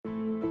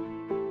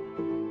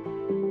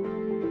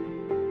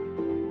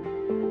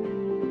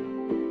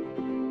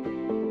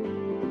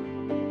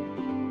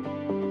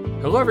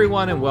Hello,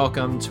 everyone, and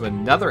welcome to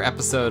another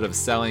episode of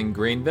Selling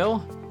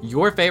Greenville,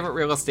 your favorite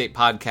real estate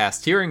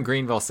podcast here in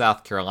Greenville,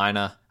 South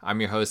Carolina.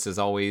 I'm your host, as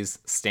always,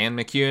 Stan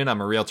McCune.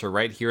 I'm a realtor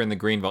right here in the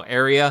Greenville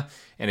area.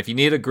 And if you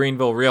need a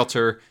Greenville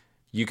realtor,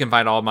 you can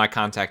find all of my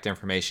contact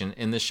information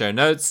in the show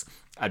notes.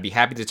 I'd be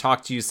happy to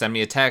talk to you. Send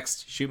me a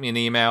text, shoot me an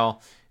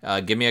email,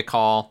 give me a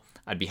call.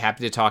 I'd be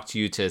happy to talk to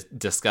you to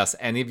discuss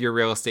any of your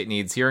real estate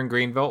needs here in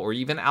Greenville or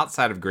even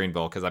outside of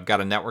Greenville, because I've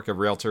got a network of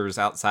realtors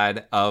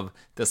outside of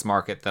this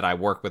market that I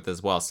work with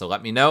as well. So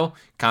let me know.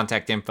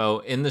 Contact info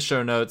in the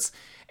show notes.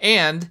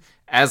 And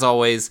as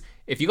always,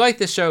 if you like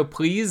this show,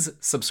 please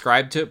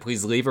subscribe to it.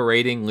 Please leave a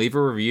rating, leave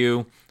a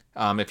review.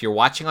 If you're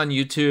watching on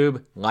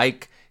YouTube,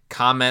 like,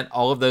 comment,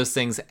 all of those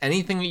things,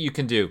 anything that you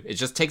can do. It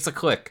just takes a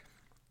click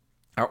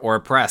or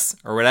a press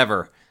or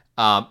whatever.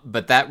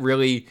 But that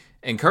really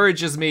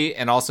encourages me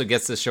and also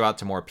gets this show out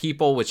to more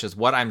people, which is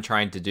what I'm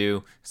trying to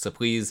do. So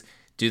please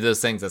do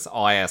those things. That's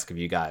all I ask of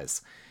you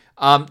guys.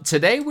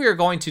 Today we are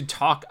going to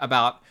talk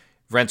about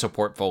rental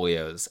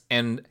portfolios.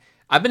 And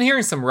I've been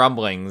hearing some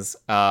rumblings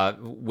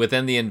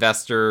within the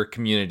investor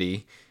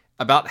community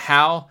about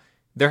how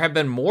there have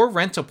been more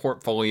rental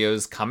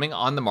portfolios coming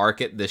on the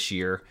market this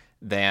year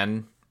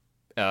than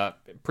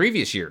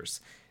previous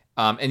years.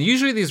 And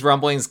usually these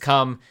rumblings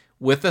come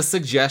with a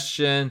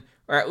suggestion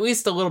or at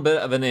least a little bit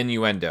of an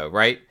innuendo,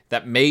 right?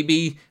 That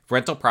maybe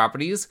rental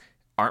properties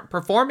aren't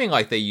performing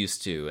like they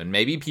used to, and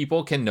maybe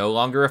people can no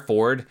longer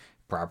afford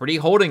property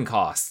holding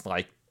costs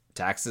like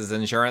taxes,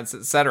 insurance,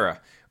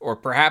 etc. Or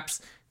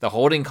perhaps the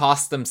holding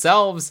costs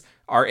themselves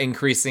are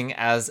increasing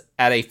at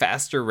a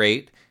faster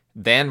rate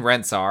than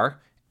rents are,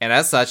 and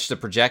as such, the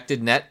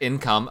projected net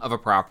income of a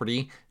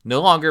property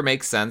no longer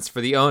makes sense for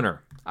the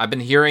owner. I've been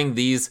hearing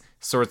these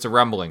sorts of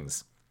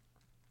rumblings,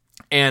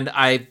 and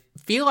I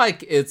feel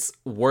like it's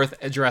worth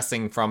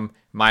addressing from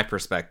my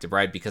perspective,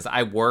 right? Because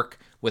I work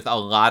with a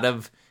lot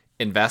of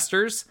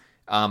investors.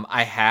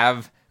 I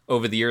have,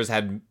 over the years,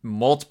 had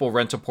multiple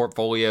rental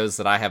portfolios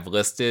that I have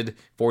listed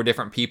for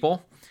different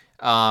people.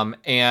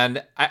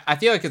 And I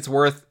feel like it's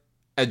worth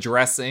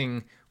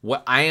addressing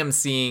what I am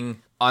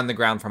seeing on the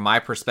ground from my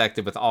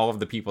perspective with all of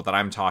the people that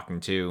I'm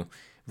talking to,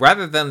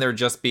 rather than there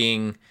just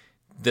being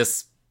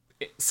this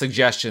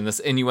suggestion, this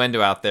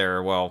innuendo out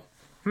there. Well,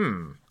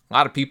 a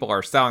lot of people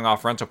are selling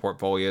off rental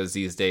portfolios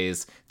these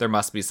days. There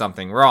must be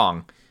something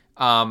wrong.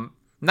 Not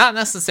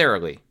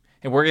necessarily.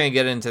 And we're going to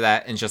get into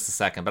that in just a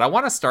second. But I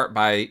want to start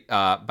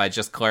by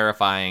just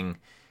clarifying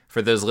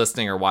for those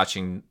listening or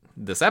watching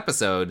this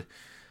episode,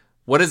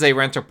 what is a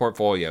rental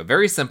portfolio?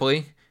 Very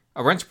simply,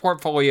 a rental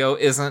portfolio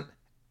isn't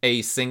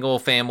a single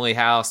family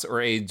house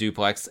or a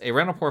duplex. A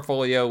rental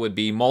portfolio would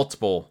be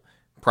multiple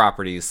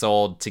properties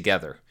sold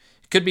together.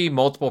 It could be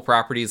multiple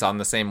properties on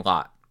the same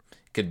lot.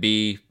 Could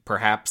be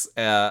perhaps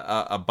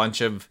a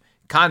bunch of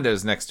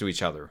condos next to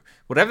each other.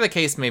 Whatever the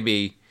case may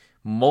be,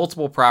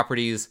 multiple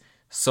properties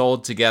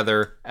sold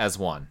together as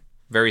one.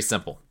 Very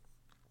simple.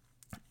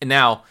 And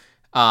now,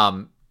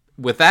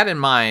 with that in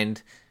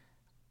mind,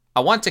 I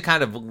want to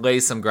kind of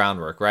lay some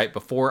groundwork, right?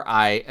 Before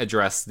I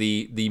address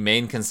the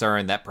main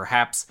concern that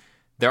perhaps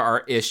there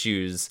are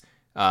issues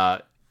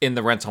in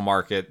the rental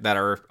market that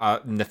are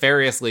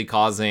nefariously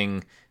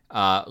causing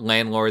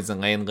landlords and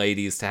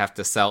landladies to have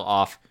to sell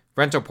off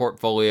rental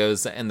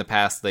portfolios that in the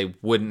past they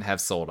wouldn't have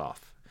sold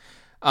off.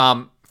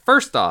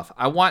 First off,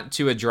 I want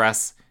to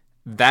address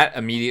that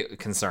immediate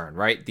concern,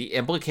 right? The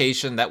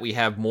implication that we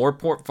have more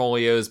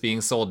portfolios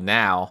being sold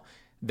now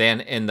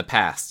than in the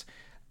past.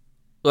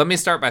 Let me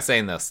start by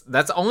saying this.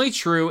 That's only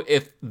true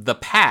if the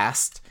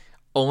past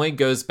only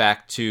goes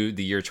back to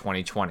the year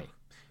 2020.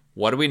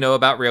 What do we know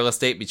about real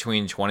estate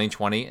between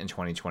 2020 and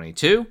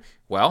 2022?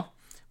 Well,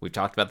 we've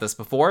talked about this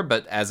before,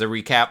 but as a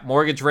recap,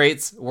 mortgage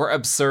rates were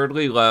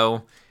absurdly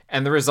low.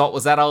 And the result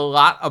was that a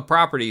lot of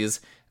properties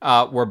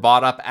were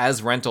bought up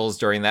as rentals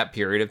during that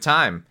period of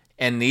time.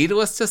 And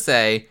needless to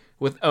say,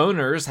 with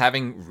owners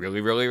having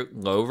really, really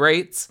low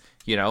rates,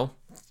 3%,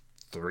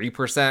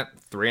 3.5%,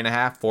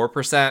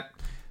 4%,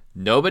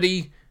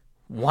 nobody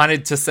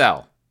wanted to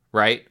sell,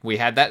 right? We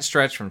had that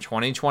stretch from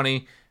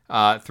 2020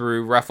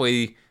 through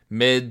roughly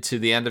mid to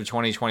the end of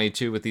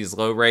 2022 with these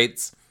low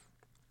rates.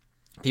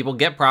 People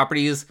get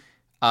properties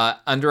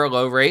under a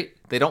low rate.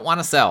 They don't want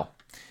to sell.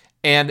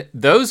 And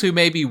those who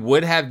maybe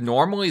would have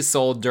normally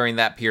sold during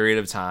that period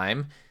of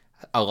time,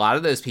 a lot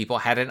of those people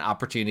had an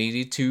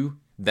opportunity to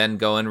then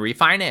go and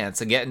refinance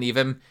and get an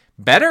even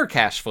better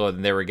cash flow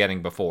than they were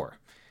getting before.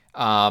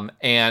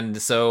 And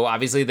so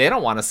obviously they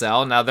don't want to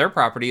sell. Now their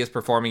property is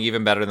performing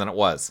even better than it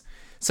was.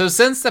 So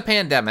since the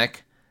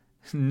pandemic,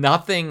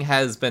 nothing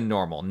has been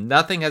normal.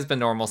 Nothing has been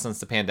normal since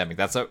the pandemic.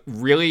 That's a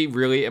really,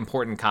 really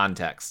important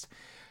context.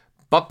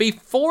 But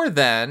before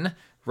then,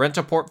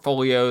 rental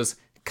portfolios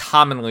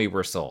commonly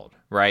were sold,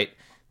 right?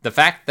 The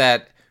fact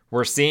that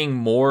we're seeing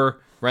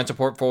more rental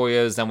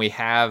portfolios than we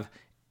have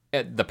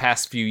the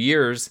past few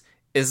years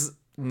is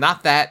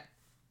not that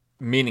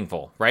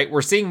meaningful, right?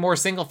 We're seeing more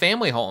single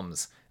family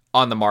homes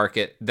on the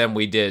market than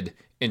we did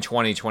in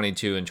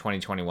 2022 and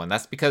 2021.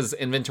 That's because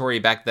inventory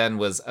back then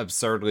was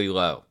absurdly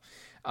low.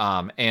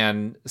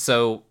 And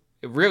so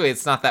really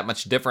it's not that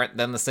much different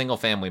than the single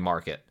family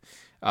market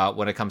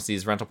when it comes to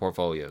these rental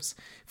portfolios.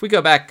 If we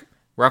go back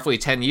roughly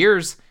 10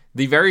 years,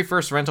 the very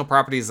first rental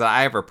properties that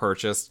I ever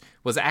purchased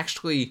was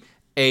actually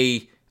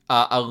a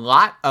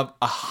lot of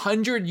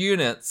 100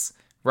 units,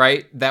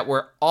 right, that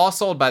were all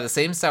sold by the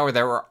same seller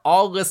that were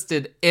all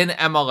listed in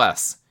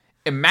MLS.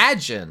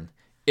 Imagine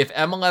if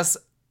MLS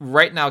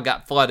right now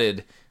got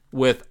flooded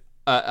with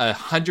a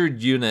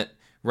 100-unit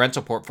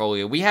rental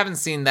portfolio. We haven't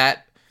seen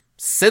that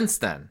since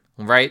then,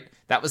 right?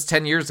 That was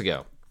 10 years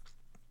ago.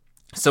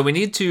 So we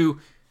need to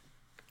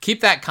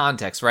keep that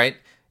context, right?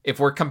 If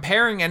we're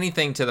comparing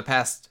anything to the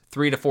past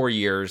 3 to 4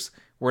 years,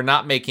 we're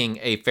not making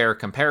a fair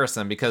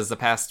comparison because the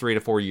past 3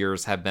 to 4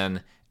 years have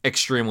been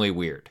extremely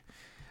weird.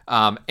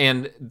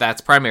 And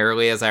that's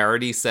primarily, as I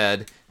already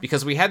said,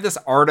 because we had this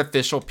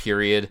artificial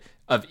period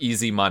of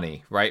easy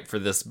money, right, for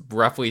this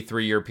roughly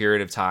 3-year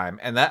period of time.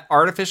 And that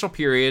artificial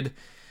period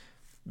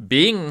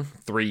being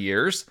 3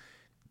 years,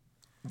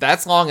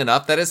 that's long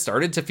enough that it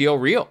started to feel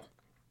real.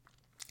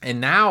 And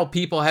now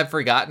people have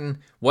forgotten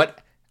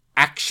what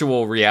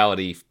actual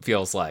reality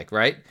feels like,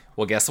 right?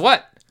 Well, guess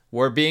what?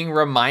 We're being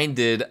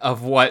reminded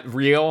of what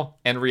real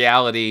and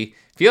reality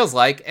feels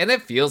like, and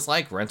it feels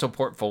like rental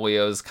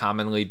portfolios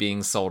commonly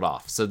being sold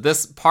off. So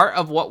this part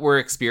of what we're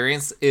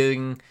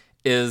experiencing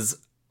is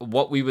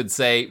what we would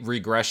say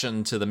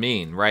regression to the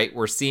mean, right?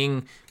 We're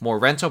seeing more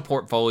rental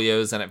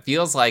portfolios, and it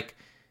feels like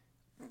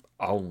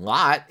a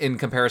lot in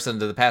comparison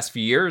to the past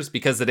few years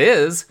because it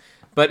is.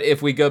 But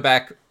if we go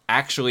back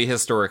actually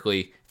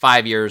historically,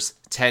 5 years,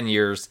 10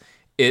 years,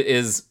 it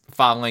is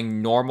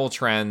following normal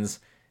trends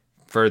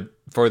for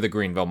the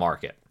Greenville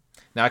market.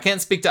 Now, I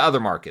can't speak to other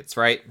markets,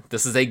 right?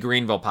 This is a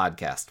Greenville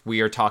podcast.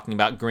 We are talking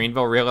about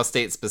Greenville real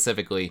estate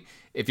specifically.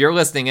 If you're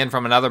listening in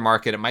from another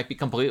market, it might be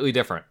completely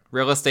different.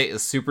 Real estate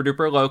is super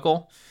duper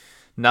local.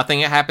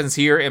 Nothing that happens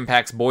here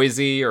impacts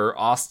Boise or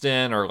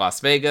Austin or Las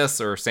Vegas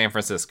or San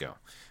Francisco.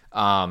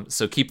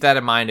 So keep that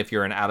in mind if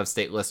you're an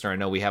out-of-state listener. I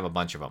know we have a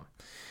bunch of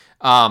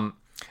them.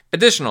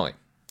 Additionally,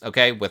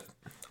 okay, with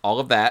all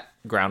of that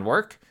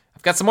groundwork,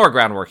 I've got some more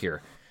groundwork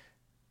here.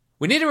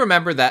 We need to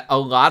remember that a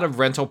lot of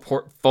rental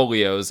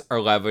portfolios are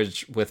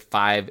leveraged with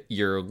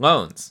 5-year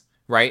loans,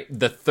 right?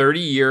 The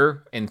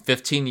 30-year and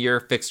 15-year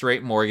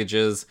fixed-rate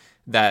mortgages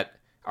that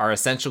are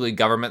essentially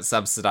government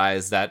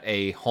subsidized that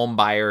a home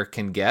buyer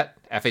can get,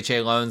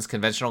 FHA loans,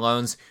 conventional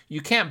loans.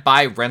 You can't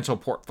buy rental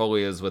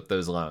portfolios with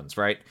those loans,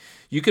 right?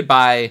 You could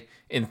buy,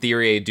 in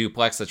theory, a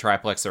duplex, a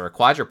triplex, or a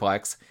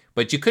quadruplex,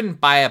 but you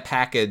couldn't buy a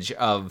package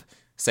of,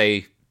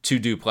 say, 2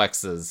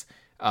 duplexes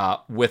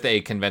with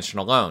a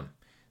conventional loan.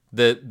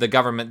 The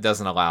government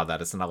doesn't allow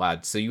that. It's not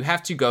allowed. So you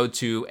have to go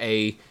to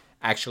a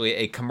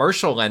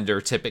commercial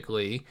lender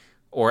typically,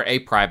 or a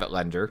private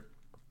lender,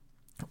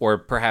 or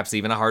perhaps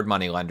even a hard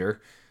money lender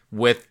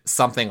with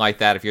something like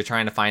that if you're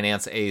trying to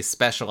finance a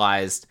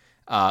specialized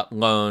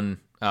loan,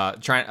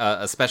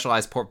 a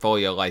specialized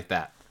portfolio like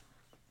that.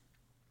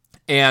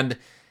 And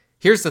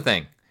here's the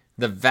thing.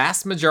 The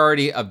vast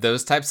majority of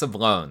those types of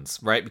loans,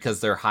 right,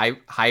 because they're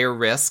higher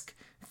risk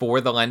for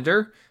the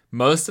lender,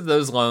 most of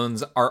those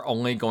loans are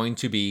only going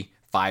to be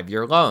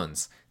 5-year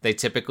loans. They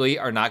typically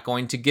are not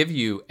going to give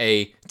you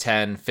a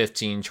 10,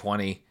 15,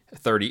 20,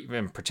 30,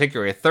 in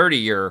particular a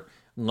 30-year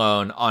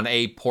loan on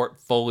a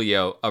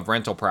portfolio of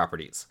rental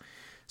properties.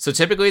 So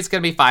typically it's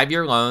going to be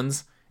 5-year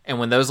loans, and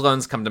when those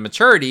loans come to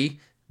maturity,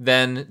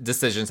 then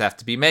decisions have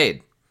to be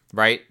made,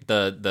 right?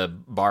 The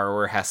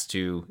borrower has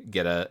to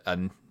get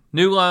a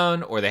new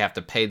loan, or they have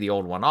to pay the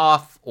old one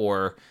off,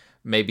 or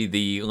maybe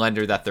the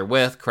lender that they're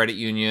with, credit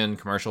union,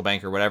 commercial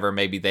bank, or whatever,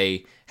 maybe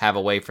they have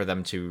a way for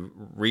them to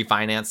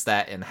refinance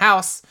that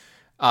in-house.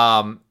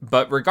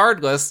 But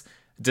regardless,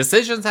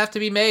 decisions have to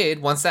be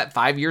made once that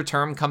 5-year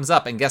term comes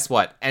up. And guess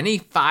what? Any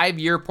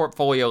 5-year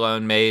portfolio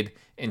loan made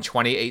in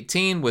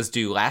 2018 was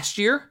due last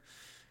year.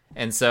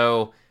 And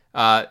so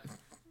I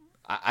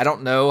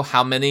don't know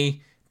how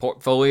many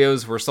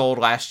portfolios were sold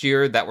last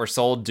year that were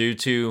sold due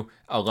to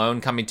a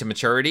loan coming to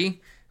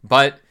maturity,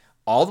 but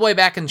all the way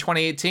back in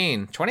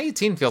 2018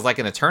 feels like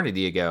an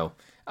eternity ago.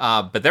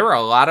 But there were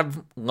a lot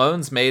of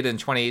loans made in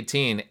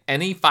 2018.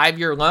 Any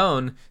 5-year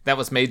loan that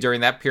was made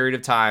during that period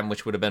of time,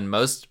 which would have been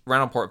most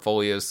rental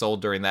portfolios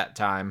sold during that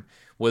time,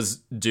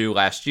 was due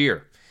last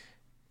year.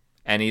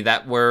 Any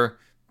that were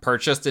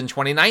purchased in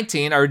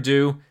 2019 are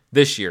due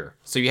this year.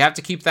 So you have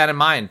to keep that in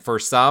mind. For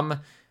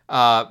some,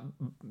 a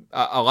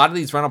lot of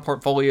these rental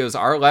portfolios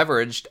are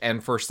leveraged,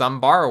 and for some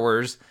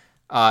borrowers,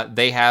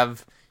 they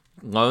have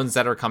loans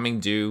that are coming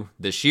due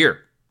this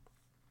year.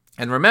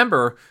 And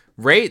remember,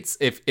 rates,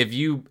 if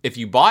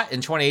you bought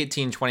in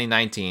 2018,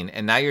 2019,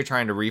 and now you're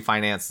trying to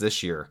refinance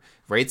this year,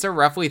 rates are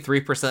roughly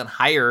 3%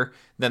 higher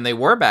than they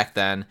were back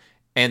then.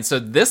 And so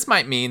this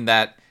might mean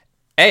that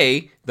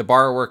A, the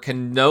borrower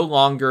can no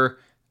longer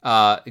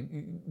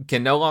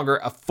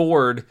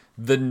afford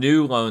the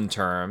new loan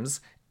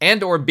terms,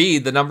 and or B,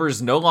 the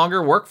numbers no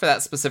longer work for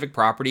that specific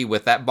property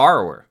with that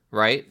borrower,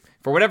 right?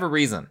 For whatever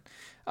reason.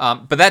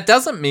 But that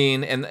doesn't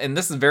mean, and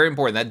this is very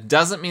important, that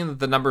doesn't mean that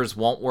the numbers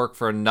won't work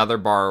for another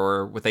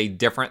borrower with a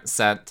different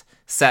set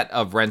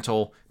of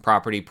rental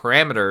property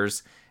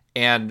parameters.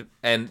 And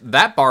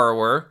that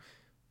borrower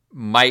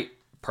might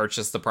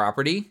purchase the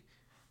property,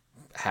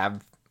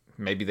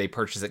 maybe they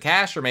purchase it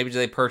cash, or maybe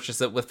they purchase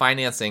it with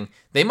financing.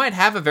 They might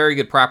have a very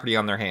good property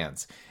on their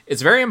hands.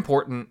 It's very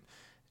important.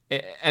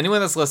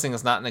 Anyone that's listening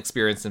is not an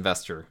experienced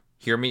investor.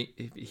 Hear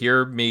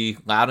me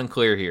loud and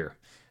clear here.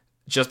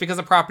 Just because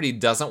a property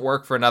doesn't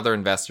work for another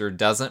investor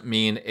doesn't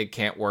mean it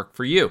can't work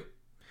for you.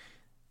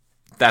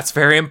 That's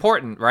very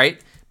important, right?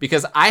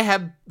 Because I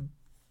have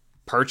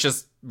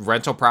purchased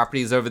rental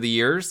properties over the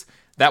years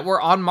that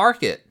were on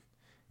market.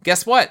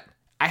 Guess what?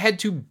 I had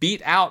to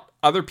beat out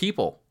other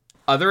people,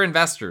 other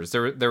investors.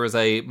 There was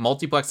a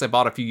multiplex I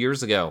bought a few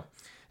years ago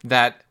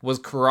that was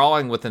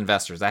crawling with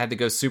investors. I had to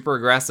go super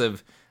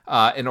aggressive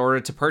in order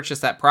to purchase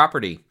that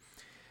property.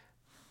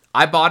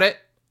 I bought it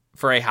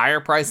for a higher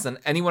price than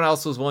anyone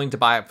else was willing to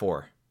buy it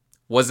for.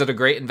 Was it a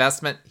great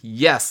investment?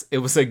 Yes, it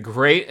was a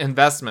great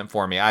investment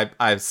for me.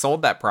 I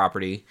sold that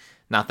property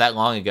not that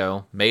long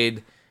ago,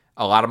 made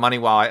a lot of money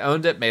while I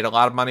owned it, made a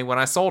lot of money when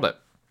I sold it.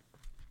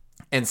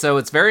 And so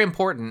it's very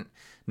important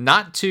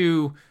not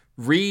to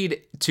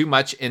read too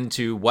much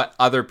into what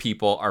other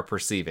people are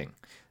perceiving.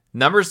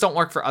 Numbers don't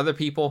work for other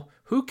people.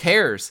 Who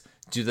cares?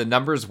 Do the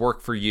numbers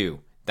work for you?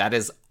 That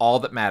is all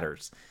that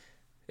matters.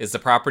 Is the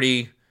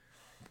property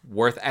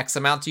worth X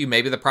amount to you?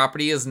 Maybe the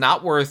property is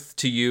not worth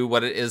to you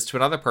what it is to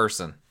another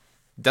person.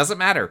 Doesn't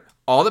matter.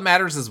 All that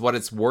matters is what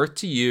it's worth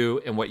to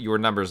you and what your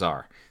numbers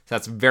are. So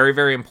that's very,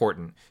 very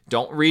important.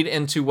 Don't read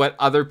into what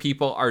other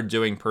people are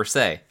doing per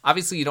se.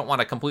 Obviously, you don't want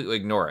to completely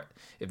ignore it.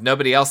 If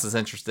nobody else is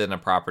interested in a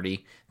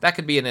property, that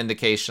could be an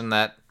indication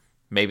that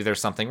maybe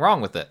there's something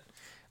wrong with it.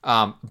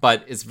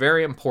 But it's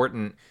very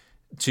important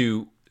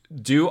to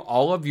do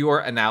all of your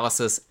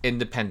analysis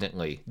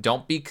independently.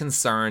 Don't be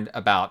concerned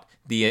about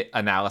the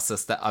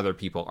analysis that other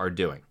people are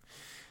doing.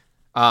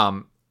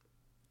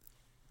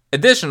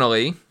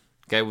 Additionally,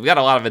 okay, we've got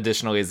a lot of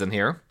additionallys in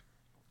here,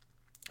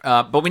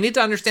 but we need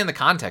to understand the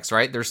context,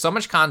 right? There's so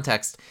much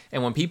context,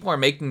 and when people are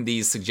making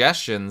these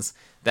suggestions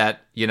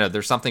that,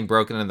 there's something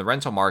broken in the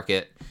rental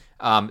market,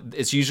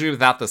 it's usually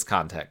without this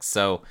context.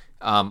 So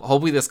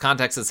hopefully this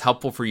context is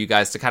helpful for you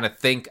guys to kind of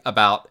think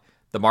about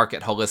the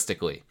market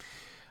holistically.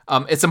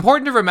 It's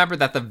important to remember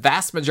that the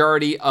vast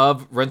majority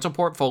of rental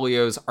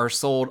portfolios are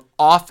sold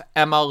off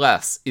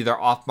MLS, either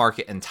off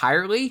market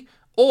entirely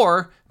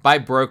or by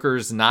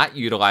brokers not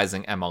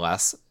utilizing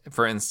MLS,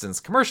 for instance,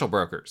 commercial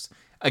brokers.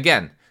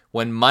 Again,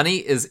 when money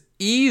is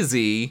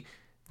easy,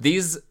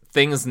 these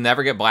things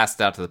never get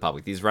blasted out to the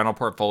public. These rental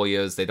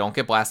portfolios, they don't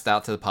get blasted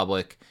out to the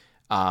public,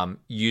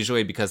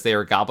 usually because they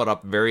are gobbled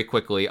up very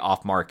quickly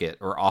off market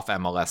or off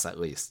MLS at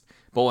least.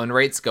 But when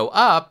rates go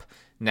up,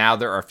 now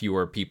there are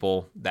fewer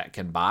people that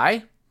can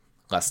buy,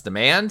 less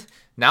demand.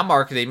 Now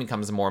marketing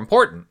becomes more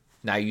important.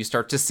 Now you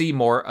start to see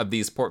more of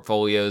these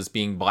portfolios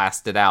being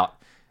blasted out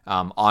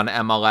on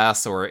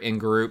MLS or in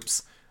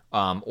groups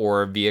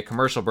or via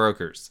commercial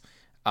brokers.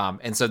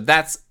 And so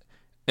that's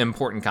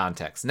important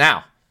context.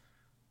 Now,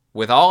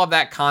 with all of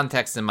that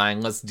context in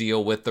mind, let's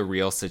deal with the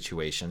real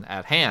situation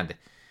at hand.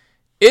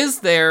 Is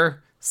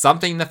there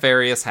something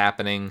nefarious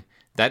happening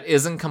that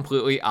isn't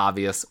completely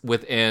obvious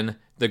within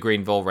the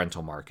Greenville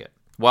rental market?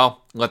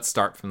 Well, let's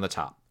start from the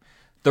top.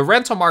 The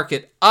rental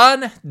market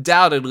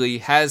undoubtedly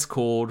has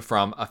cooled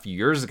from a few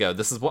years ago.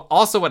 This is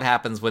also what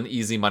happens when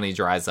easy money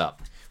dries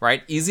up,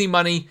 right? Easy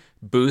money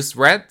boosts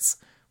rents.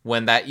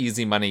 When that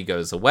easy money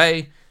goes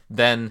away,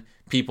 then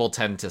people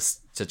tend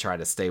to try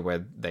to stay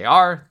where they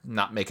are,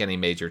 not make any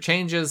major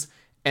changes,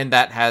 and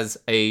that has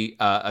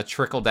a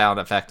trickle-down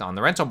effect on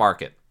the rental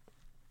market.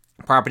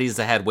 Properties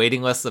that had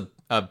waiting lists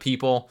of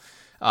people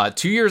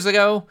 2 years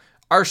ago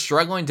are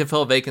struggling to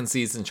fill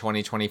vacancies in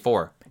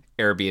 2024.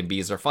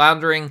 Airbnbs are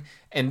floundering,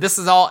 and this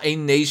is all a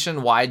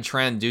nationwide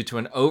trend due to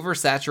an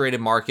oversaturated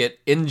market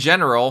in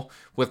general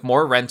with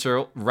more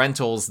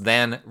rentals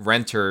than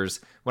renters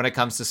when it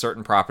comes to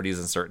certain properties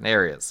in certain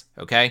areas,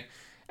 okay?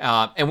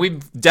 And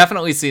we've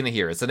definitely seen it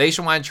here. It's a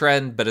nationwide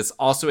trend, but it's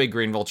also a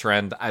Greenville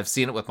trend. I've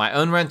seen it with my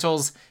own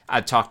rentals.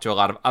 I've talked to a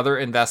lot of other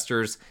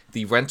investors.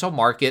 The rental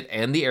market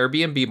and the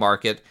Airbnb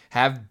market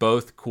have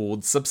both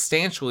cooled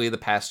substantially the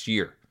past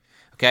year.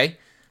 Okay,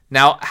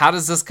 now how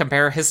does this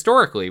compare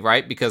historically,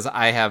 right? Because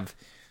I have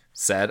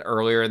said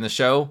earlier in the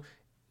show,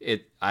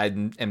 I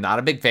am not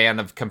a big fan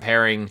of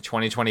comparing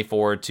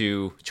 2024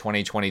 to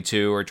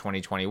 2022 or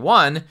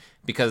 2021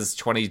 because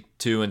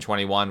 22 and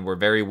 21 were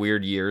very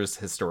weird years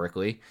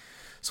historically.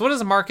 So what does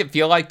the market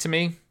feel like to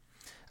me?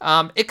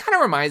 It kind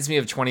of reminds me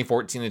of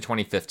 2014 to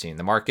 2015.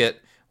 The market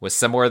was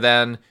similar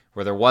then,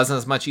 where there wasn't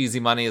as much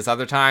easy money as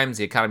other times.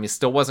 The economy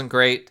still wasn't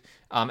great.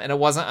 And it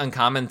wasn't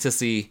uncommon to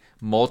see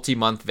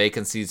multi-month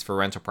vacancies for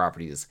rental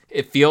properties.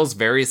 It feels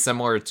very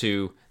similar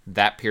to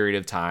that period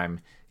of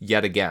time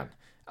yet again.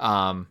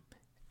 And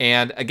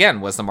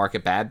again, was the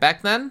market bad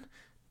back then?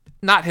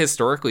 Not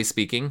historically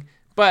speaking,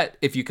 but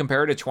if you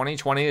compare it to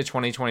 2020 to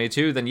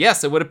 2022, then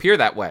yes, it would appear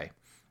that way.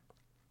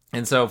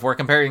 And so if we're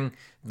comparing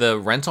the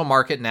rental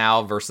market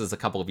now versus a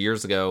couple of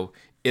years ago,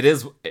 it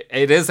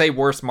is a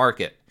worse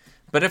market.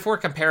 But if we're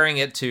comparing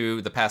it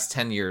to the past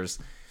 10 years,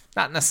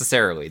 not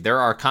necessarily.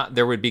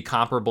 There would be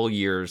comparable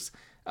years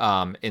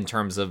in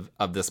terms of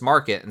this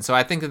market. And so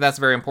I think that that's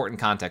very important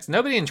context.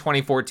 Nobody in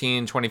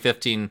 2014,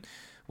 2015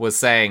 was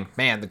saying,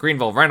 man, the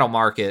Greenville rental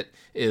market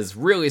is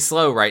really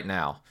slow right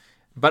now.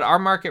 But our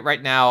market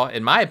right now,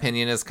 in my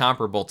opinion, is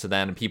comparable to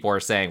then. And people are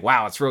saying,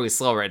 wow, it's really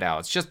slow right now.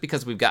 It's just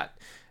because we've got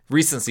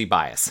recency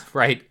bias,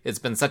 right? It's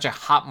been such a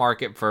hot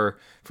market for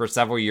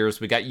several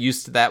years. We got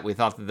used to that. We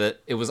thought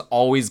that it was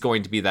always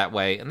going to be that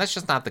way. And that's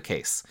just not the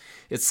case.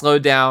 It's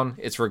slowed down.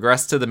 It's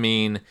regressed to the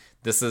mean.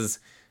 This is,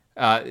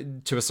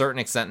 to a certain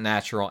extent,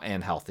 natural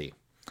and healthy.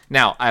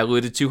 Now, I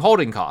alluded to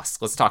holding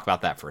costs. Let's talk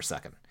about that for a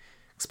second.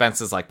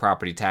 Expenses like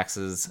property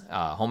taxes,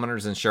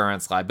 homeowners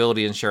insurance,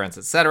 liability insurance,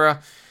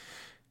 etc.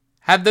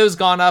 Have those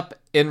gone up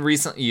in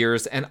recent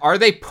years, and are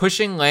they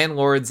pushing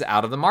landlords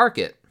out of the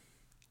market?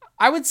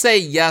 I would say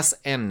yes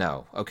and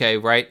no, okay,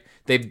 right?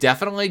 They've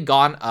definitely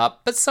gone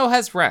up, but so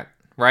has rent,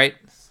 right?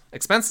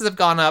 Expenses have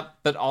gone up,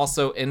 but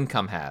also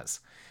income has.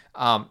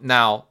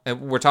 Now,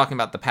 we're talking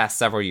about the past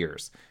several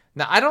years.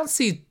 Now, I don't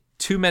see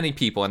too many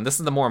people, and this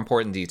is the more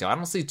important detail, I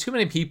don't see too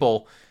many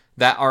people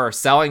that are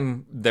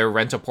selling their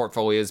rental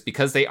portfolios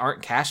because they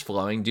aren't cash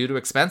flowing due to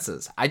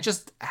expenses. I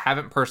just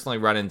haven't personally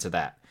run into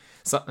that.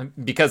 So,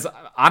 because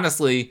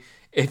honestly,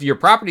 if your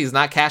property is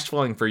not cash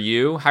flowing for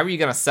you, how are you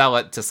going to sell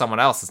it to someone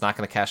else? It's not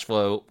going to cash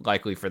flow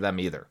likely for them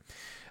either.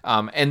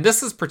 And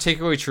this is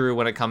particularly true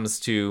when it comes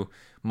to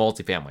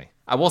multifamily.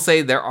 I will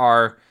say there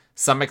are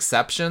some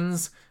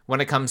exceptions when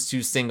it comes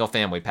to single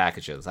family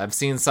packages. I've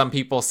seen some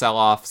people sell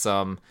off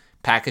some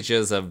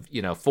packages of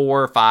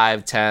 4,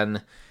 5,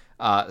 10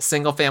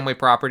 single family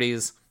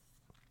properties.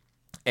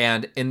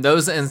 And in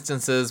those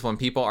instances, when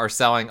people are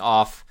selling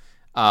off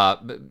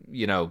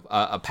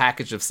a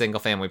package of single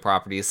family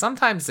properties,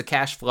 sometimes the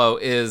cash flow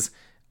is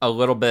a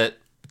little bit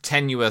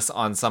tenuous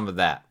on some of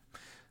that.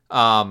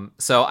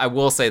 So I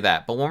will say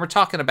that. But when we're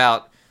talking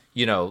about,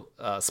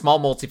 small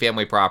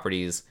multifamily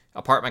properties,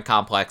 apartment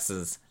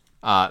complexes,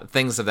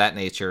 things of that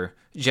nature,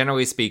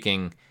 generally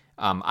speaking,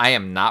 I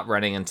am not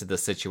running into the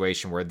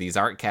situation where these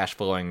aren't cash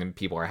flowing and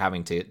people are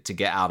having to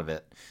get out of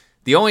it.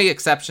 The only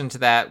exception to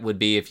that would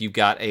be if you've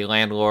got a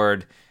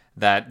landlord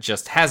that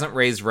just hasn't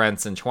raised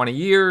rents in 20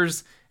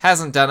 years,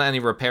 hasn't done any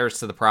repairs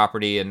to the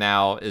property, and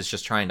now is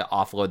just trying to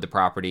offload the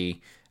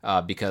property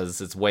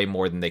because it's way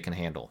more than they can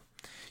handle.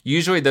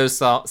 Usually those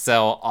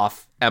sell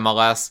off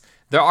MLS.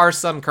 There are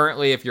some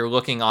currently, if you're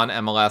looking on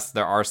MLS,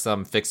 there are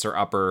some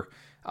fixer-upper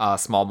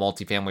small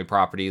multifamily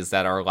properties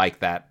that are like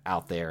that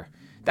out there.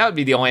 That would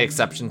be the only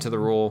exception to the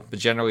rule, but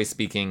generally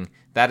speaking,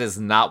 that is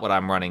not what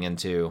I'm running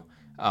into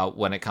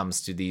when it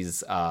comes to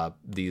these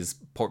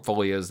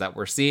portfolios that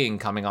we're seeing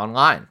coming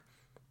online.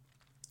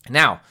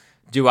 Now,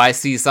 do I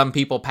see some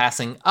people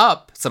passing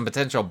up, some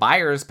potential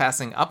buyers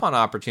passing up on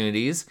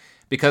opportunities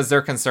because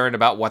they're concerned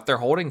about what their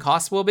holding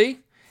costs will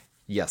be?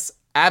 Yes,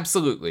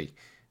 absolutely.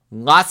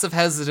 Lots of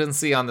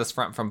hesitancy on this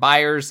front from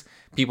buyers,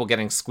 people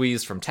getting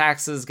squeezed from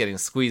taxes, getting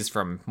squeezed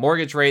from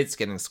mortgage rates,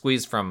 getting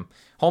squeezed from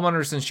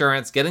homeowners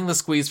insurance, getting the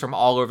squeeze from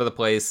all over the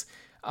place.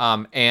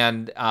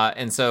 And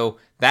so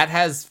that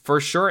has for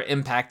sure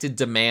impacted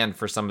demand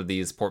for some of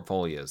these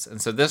portfolios.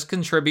 And so this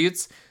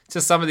contributes to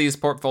some of these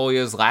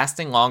portfolios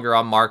lasting longer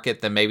on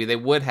market than maybe they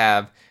would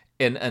have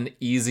in an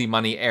easy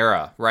money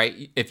era,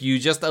 right? If you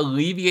just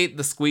alleviate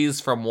the squeeze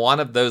from one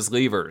of those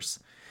levers,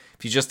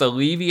 if you just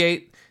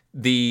alleviate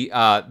the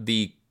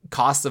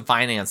cost of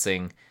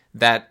financing,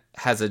 that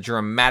has a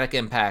dramatic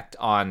impact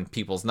on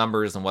people's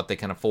numbers and what they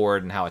can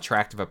afford and how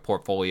attractive a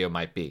portfolio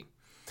might be.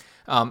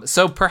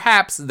 So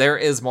perhaps there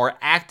is more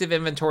active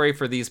inventory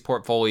for these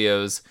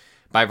portfolios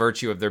by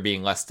virtue of there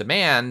being less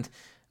demand,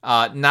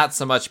 not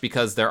so much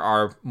because there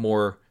are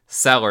more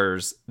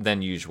sellers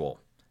than usual.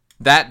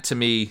 That, to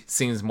me,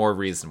 seems more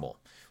reasonable.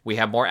 We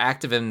have more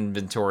active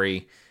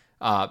inventory,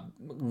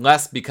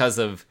 less because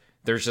of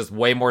there's just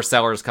way more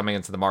sellers coming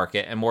into the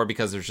market, and more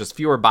because there's just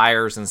fewer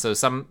buyers, and so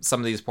some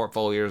of these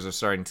portfolios are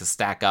starting to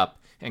stack up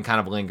and kind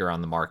of linger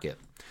on the market.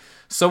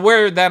 So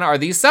where then are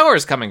these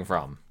sellers coming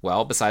from?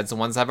 Well, besides the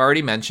ones I've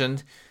already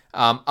mentioned,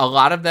 a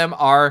lot of them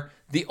are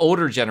the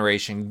older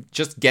generation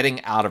just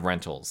getting out of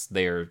rentals.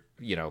 They're,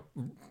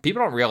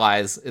 people don't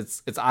realize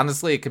it's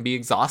honestly, it can be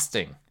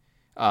exhausting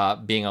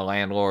being a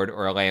landlord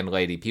or a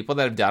landlady. People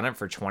that have done it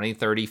for 20,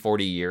 30,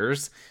 40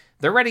 years,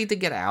 they're ready to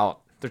get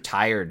out. They're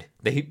tired.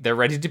 They're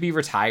ready to be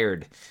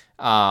retired.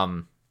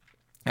 A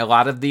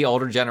lot of the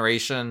older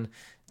generation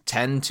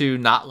tend to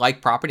not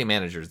like property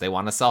managers. They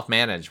want to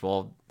self-manage.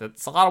 Well,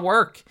 that's a lot of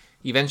work.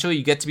 Eventually,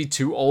 you get to be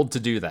too old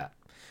to do that.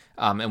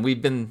 And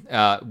we've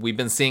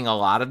been seeing a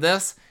lot of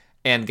this.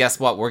 And guess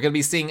what? We're going to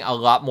be seeing a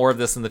lot more of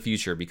this in the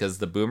future because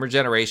the boomer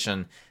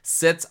generation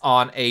sits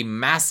on a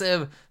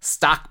massive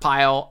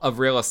stockpile of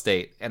real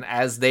estate. And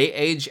as they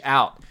age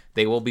out,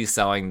 they will be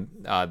selling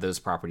those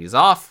properties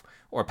off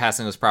or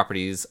passing those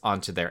properties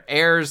onto their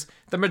heirs,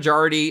 the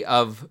majority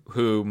of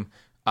whom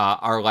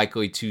are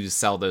likely to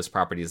sell those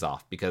properties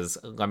off. Because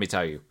let me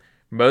tell you,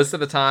 most of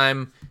the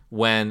time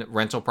when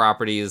rental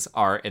properties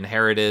are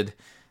inherited,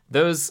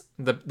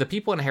 the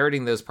people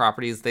inheriting those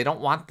properties, they don't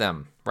want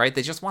them, right?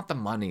 They just want the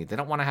money. They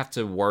don't want to have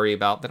to worry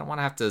about, they don't want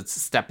to have to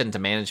step into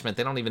management.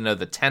 They don't even know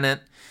the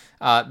tenant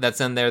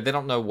that's in there. They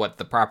don't know what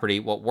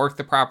work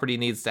the property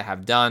needs to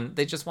have done.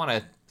 They just want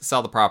to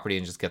sell the property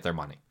and just get their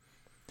money.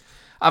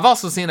 I've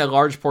also seen a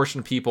large portion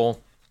of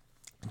people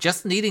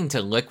just needing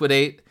to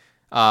liquidate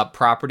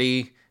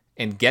property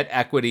and get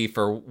equity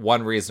for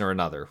one reason or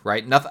another,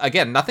 right?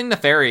 Nothing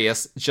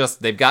nefarious,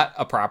 just they've got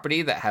a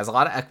property that has a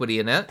lot of equity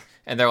in it,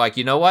 and they're like,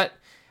 you know what?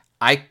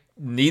 I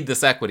need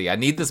this equity. I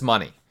need this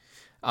money.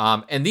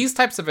 And these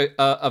types of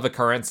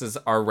occurrences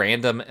are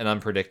random and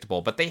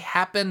unpredictable, but they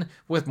happen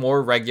with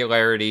more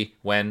regularity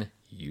when,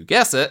 you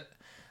guess it,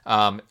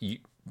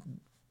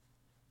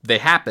 they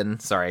happen,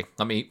 sorry,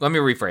 let me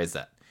rephrase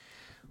that.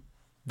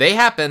 They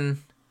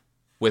happen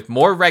with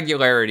more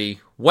regularity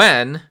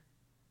when,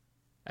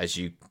 as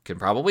you can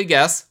probably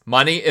guess,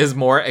 money is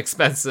more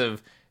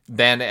expensive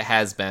than it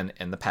has been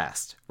in the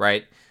past,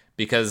 right?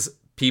 Because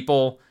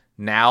people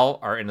now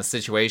are in a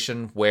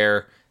situation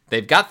where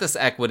they've got this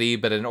equity,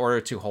 but in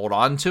order to hold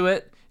on to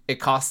it, it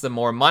costs them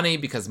more money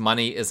because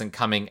money isn't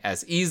coming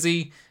as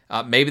easy.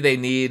 Maybe they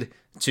need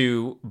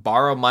to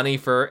borrow money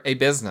for a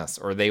business,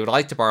 or they would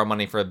like to borrow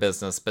money for a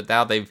business, but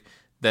now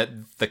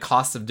the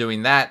cost of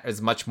doing that is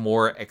much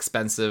more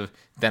expensive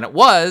than it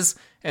was.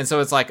 And so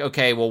it's like,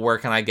 okay, well, where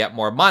can I get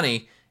more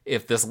money?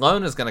 If this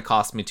loan is going to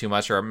cost me too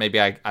much, or maybe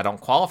I don't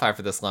qualify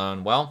for this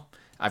loan, well,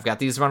 I've got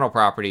these rental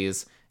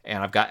properties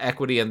and I've got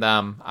equity in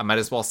them. I might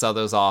as well sell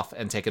those off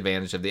and take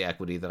advantage of the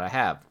equity that I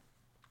have.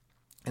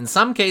 In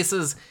some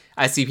cases,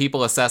 I see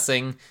people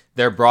assessing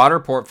their broader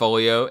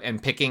portfolio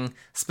and picking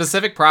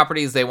specific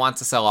properties they want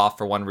to sell off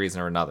for one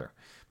reason or another.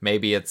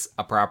 Maybe it's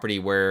a property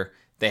where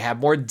they have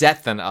more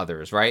debt than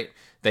others, right?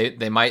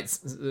 They might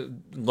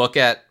look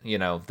at,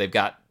 they've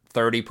got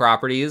 30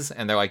 properties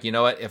and they're like, you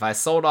know what, if I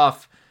sold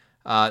off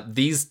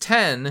these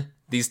 10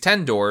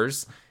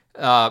 doors,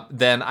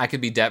 then I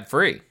could be debt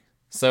free.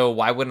 So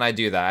why wouldn't I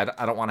do that?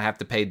 I don't want to have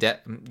to pay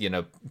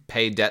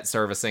debt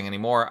servicing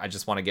anymore. I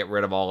just want to get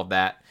rid of all of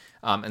that.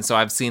 And so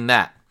I've seen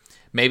that.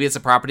 Maybe it's a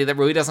property that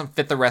really doesn't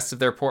fit the rest of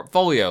their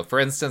portfolio. For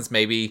instance,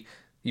 maybe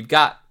you've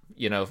got,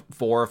 4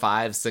 or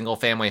 5 single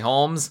family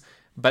homes,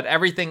 but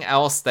everything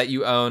else that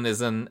you own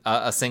is in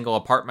a single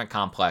apartment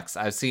complex.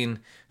 I've seen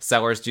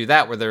sellers do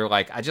that where they're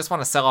like, I just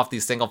want to sell off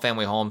these single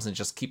family homes and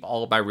just keep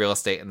all of my real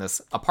estate in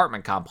this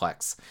apartment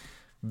complex.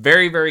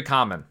 Very, very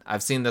common.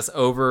 I've seen this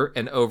over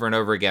and over and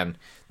over again.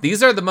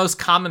 These are the most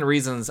common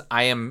reasons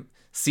I am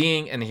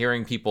seeing and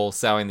hearing people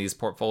selling these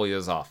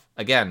portfolios off.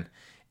 Again,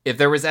 if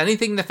there was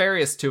anything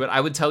nefarious to it, I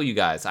would tell you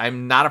guys.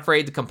 I'm not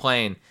afraid to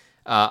complain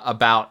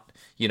about,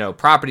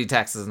 property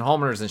taxes and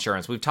homeowners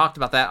insurance. We've talked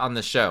about that on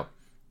the show.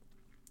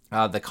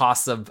 The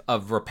costs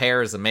of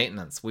repairs and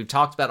maintenance. We've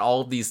talked about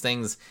all of these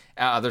things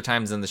at other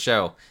times in the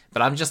show.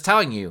 But I'm just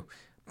telling you,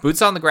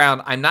 boots on the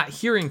ground, I'm not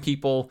hearing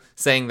people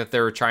saying that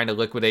they're trying to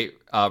liquidate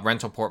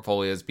rental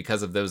portfolios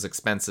because of those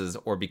expenses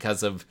or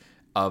because of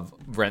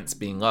rents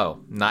being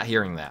low. Not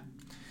hearing that.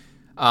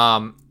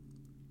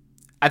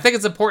 I think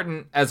it's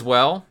important as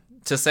well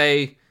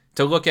to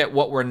look at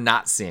what we're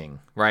not seeing,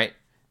 right?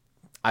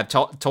 I've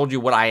told you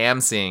what I am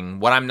seeing.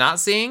 What I'm not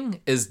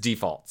seeing is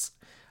defaults.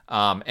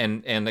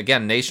 And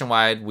again,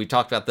 nationwide, we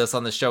talked about this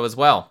on the show as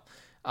well.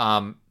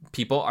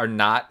 People are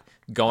not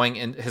going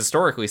in,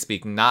 historically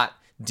speaking, not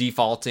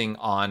defaulting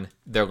on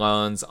their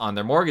loans, on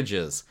their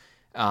mortgages.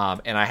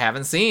 And I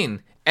haven't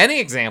seen any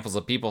examples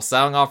of people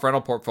selling off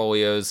rental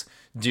portfolios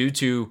due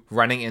to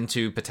running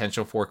into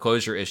potential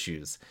foreclosure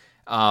issues.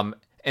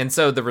 And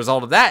so the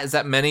result of that is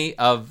that many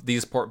of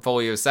these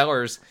portfolio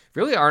sellers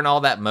really aren't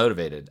all that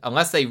motivated.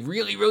 Unless they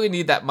really, really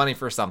need that money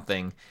for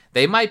something,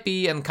 they might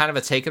be in kind of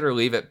a take it or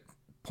leave it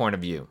point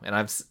of view.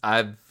 And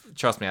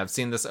trust me, I've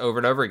seen this over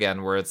and over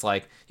again where it's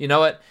like, you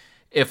know what,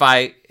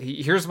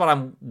 here's what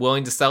I'm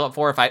willing to sell it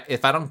for.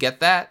 If I don't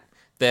get that,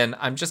 then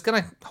I'm just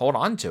going to hold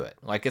on to it.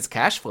 Like, it's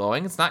cash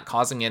flowing. It's not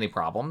causing me any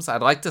problems.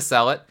 I'd like to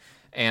sell it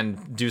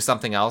and do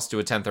something else, do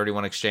a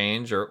 1031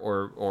 exchange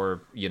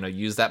or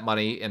use that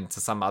money into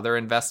some other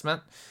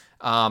investment.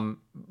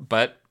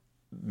 But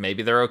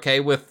maybe they're okay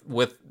with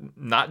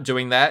not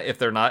doing that if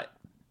they're not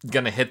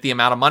going to hit the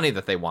amount of money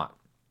that they want.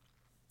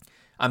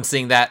 I'm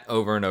seeing that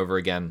over and over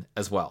again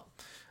as well.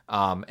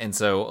 And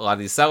so a lot of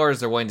these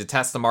sellers are willing to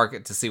test the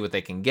market to see what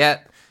they can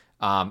get.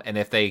 And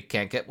if they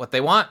can't get what they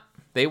want,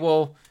 they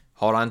will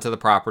hold on to the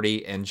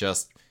property and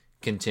just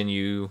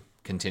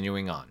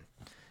continuing on.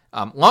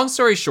 Long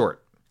story short,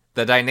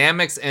 the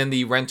dynamics in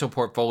the rental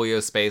portfolio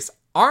space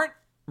aren't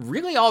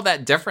really all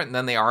that different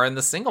than they are in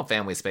the single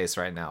family space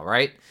right now,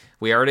 right?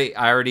 I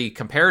already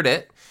compared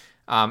it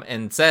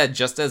and said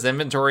just as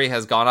inventory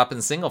has gone up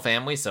in single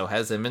family, so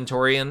has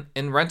inventory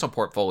in rental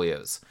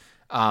portfolios.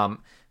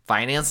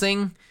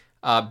 Financing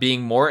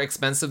being more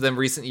expensive than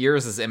recent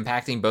years is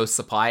impacting both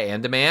supply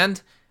and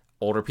demand.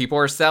 Older people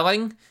are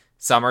selling.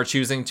 Some are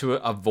choosing to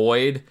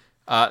avoid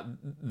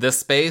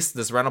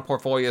this rental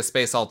portfolio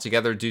space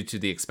altogether due to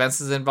the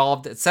expenses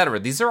involved, etc.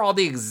 These are all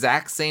the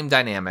exact same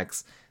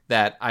dynamics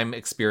that I'm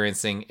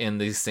experiencing in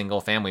the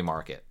single family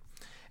market.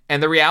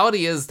 And the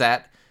reality is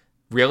that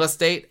real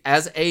estate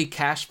as a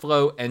cash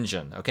flow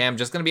engine, okay, I'm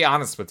just going to be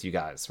honest with you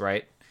guys,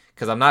 right?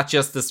 Because I'm not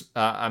just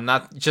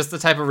the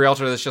type of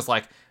realtor that's just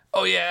like,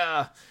 oh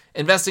yeah,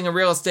 investing in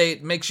real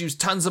estate makes you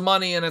tons of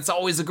money and it's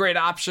always a great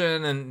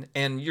option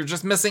and you're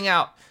just missing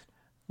out.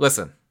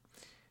 Listen,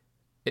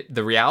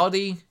 the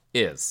reality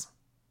is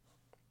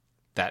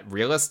that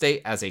real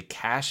estate as a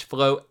cash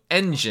flow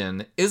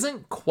engine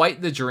isn't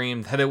quite the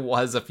dream that it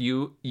was a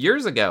few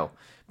years ago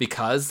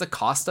because the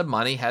cost of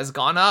money has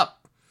gone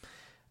up.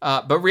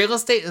 But real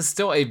estate is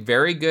still a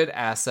very good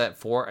asset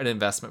for an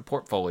investment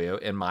portfolio,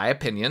 in my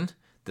opinion.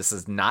 This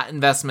is not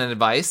investment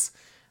advice.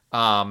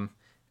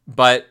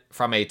 But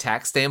from a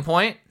tax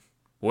standpoint,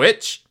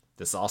 which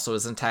this also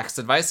isn't tax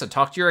advice, so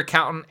talk to your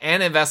accountant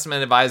and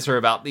investment advisor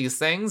about these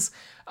things.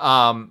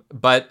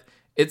 But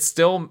it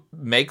still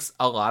makes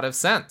a lot of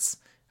sense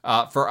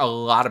for a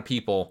lot of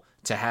people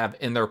to have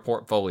in their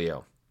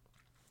portfolio,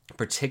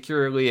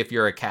 particularly if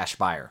you're a cash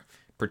buyer.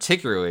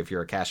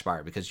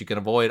 Because you can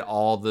avoid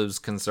all those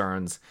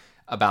concerns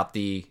about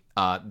the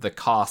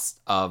cost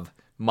of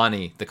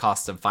money, the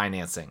cost of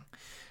financing.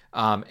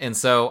 And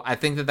so I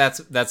think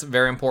that's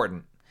very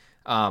important.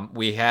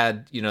 We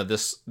had,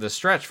 this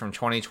stretch from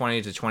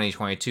 2020 to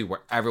 2022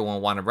 where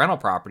everyone wanted rental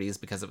properties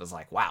because it was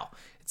like, wow,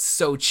 it's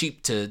so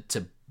cheap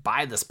to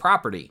buy this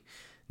property.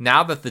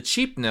 Now that the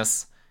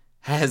cheapness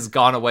has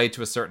gone away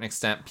to a certain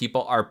extent,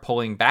 people are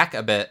pulling back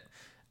a bit.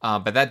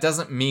 But that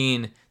doesn't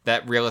mean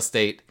that real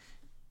estate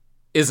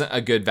isn't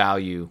a good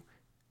value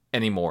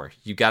anymore.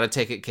 You got to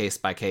take it case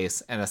by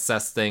case and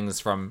assess things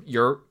from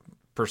your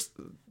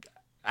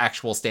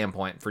actual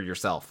standpoint for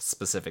yourself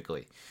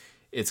specifically.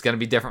 It's going to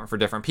be different for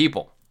different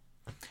people.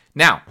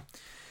 Now,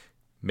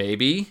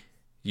 maybe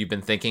you've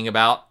been thinking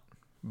about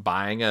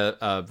buying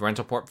a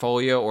rental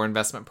portfolio or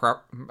investment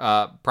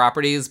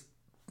properties,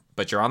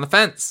 but you're on the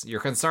fence.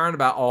 You're concerned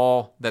about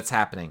all that's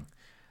happening.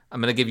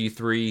 I'm going to give you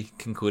 3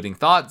 concluding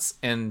thoughts,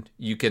 and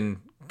you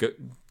can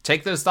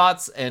take those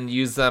thoughts and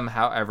use them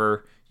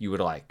however you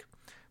would like.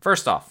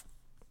 First off,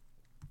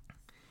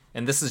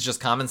 and this is just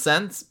common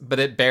sense, but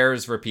it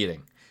bears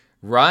repeating.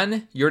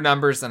 Run your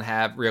numbers and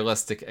have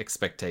realistic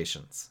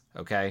expectations,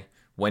 okay?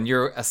 When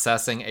you're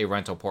assessing a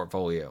rental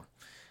portfolio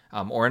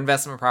or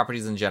investment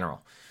properties in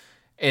general.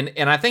 And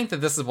I think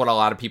that this is what a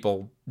lot of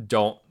people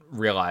don't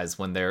realize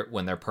when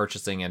they're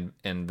purchasing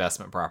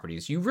investment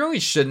properties. You really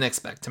shouldn't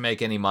expect to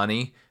make any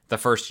money the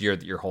first year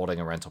that you're holding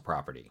a rental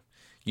property.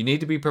 You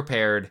need to be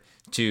prepared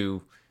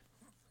to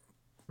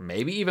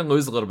maybe even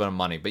lose a little bit of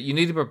money, but you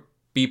need to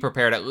be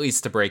prepared at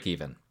least to break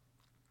even.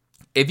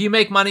 If you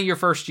make money your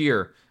first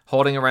year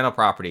holding a rental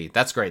property,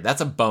 that's great.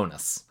 That's a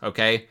bonus,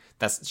 okay?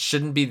 That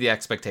shouldn't be the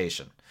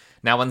expectation.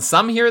 Now, when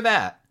some hear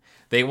that,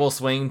 they will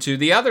swing to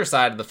the other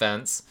side of the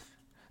fence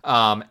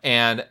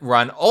and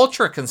run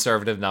ultra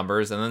conservative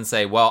numbers and then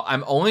say, well,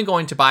 I'm only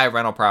going to buy a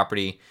rental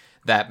property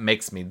that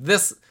makes me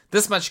this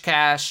much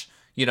cash,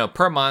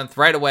 per month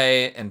right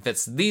away and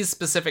fits these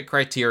specific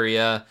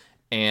criteria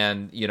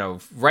and,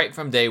 right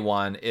from day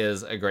one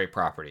is a great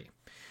property.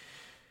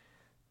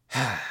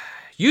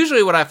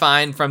 Usually what I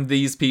find from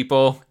these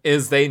people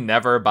is they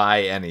never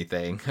buy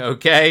anything,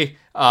 okay?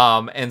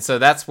 And so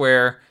that's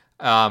where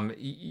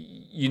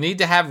you need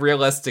to have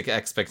realistic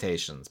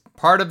expectations.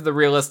 Part of the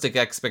realistic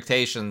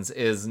expectations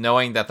is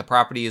knowing that the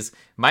properties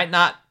might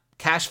not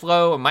cash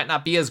flow, it might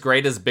not be as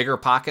great as Bigger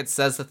Pockets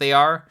says that they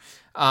are.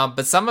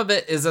 But some of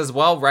it is as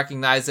well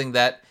recognizing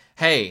that,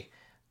 hey,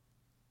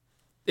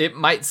 it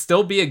might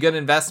still be a good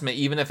investment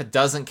even if it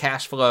doesn't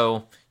cash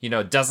flow,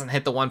 doesn't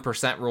hit the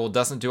 1% rule,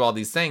 doesn't do all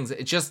these things.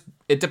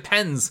 It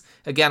depends,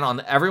 again,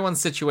 on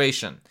everyone's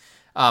situation.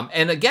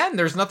 And again,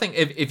 there's nothing,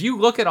 if you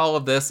look at all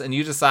of this and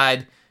you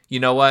decide, you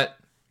know what,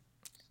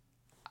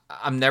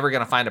 I'm never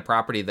going to find a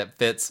property that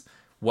fits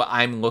what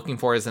I'm looking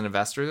for as an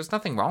investor, there's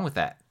nothing wrong with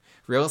that.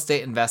 Real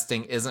estate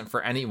investing isn't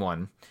for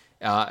anyone.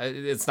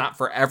 It's not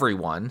for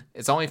everyone.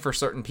 It's only for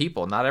certain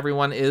people. Not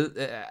everyone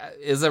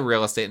is a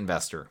real estate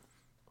investor.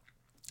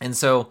 And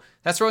so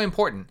that's really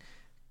important.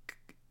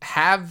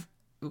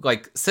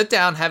 Sit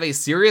down, have a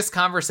serious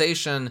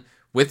conversation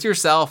with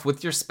yourself,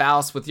 with your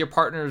spouse, with your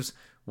partners,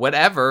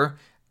 whatever,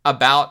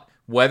 about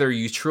whether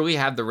you truly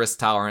have the risk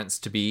tolerance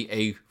to be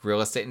a real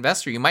estate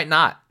investor. You might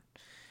not.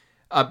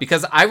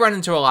 Because I run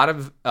into a lot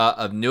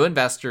of new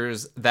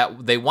investors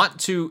that they want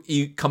to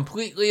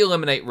completely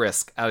eliminate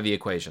risk out of the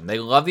equation. They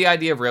love the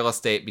idea of real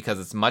estate because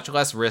it's much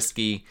less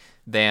risky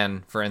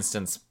than, for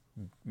instance,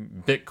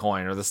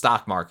 Bitcoin or the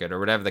stock market or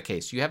whatever the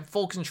case. You have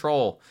full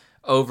control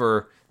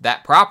over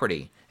that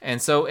property.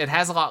 And so it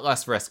has a lot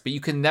less risk, but you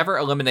can never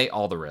eliminate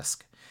all the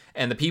risk.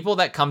 And the people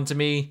that come to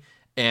me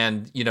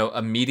and,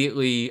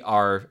 immediately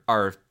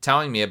are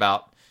telling me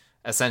about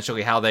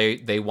essentially how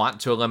they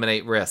want to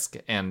eliminate risk.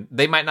 And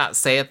they might not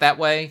say it that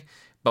way,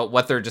 but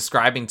what they're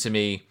describing to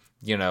me,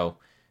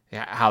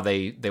 how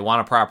they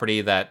want a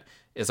property that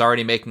is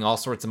already making all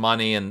sorts of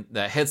money and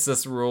that hits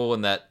this rule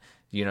and that,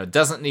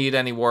 doesn't need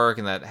any work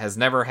and that has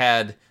never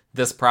had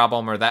this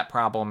problem or that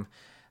problem,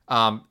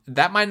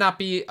 that might not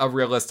be a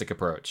realistic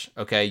approach.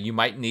 Okay. You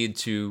might need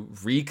to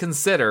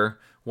reconsider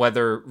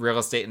whether real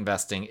estate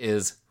investing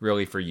is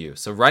really for you.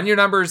 So run your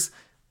numbers,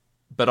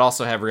 but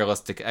also have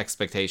realistic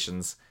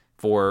expectations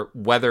for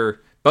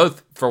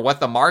both for what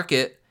the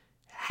market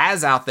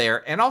has out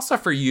there and also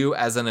for you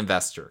as an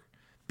investor.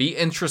 Be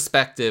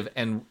introspective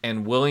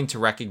and willing to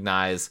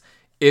recognize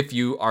if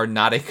you are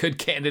not a good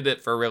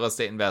candidate for real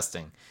estate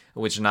investing,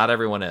 which not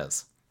everyone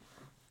is.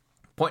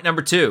 Point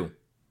number 2,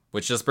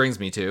 which just brings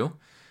me to,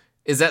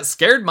 is that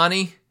scared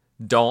money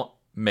don't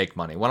make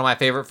money. One of my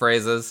favorite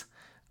phrases,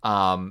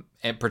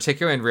 and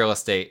particularly in real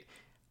estate,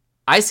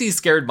 I see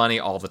scared money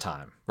all the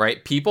time,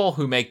 right? People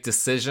who make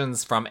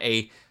decisions from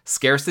a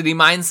scarcity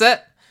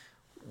mindset.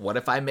 What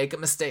if I make a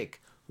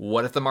mistake?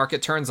 What if the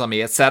market turns on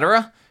me,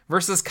 etc.,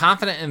 versus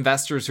confident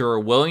investors who are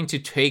willing to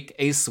take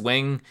a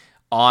swing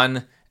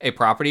on a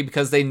property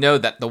because they know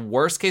that the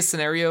worst case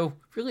scenario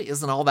really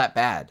isn't all that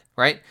bad,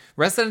 right?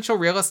 Residential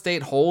real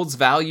estate holds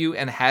value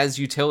and has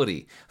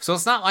utility. So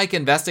it's not like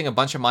investing a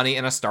bunch of money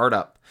in a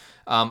startup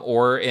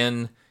or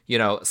in,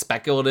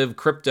 speculative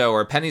crypto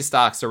or penny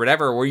stocks or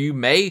whatever, where you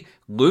may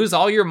lose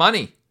all your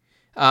money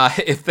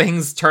if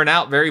things turn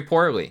out very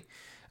poorly.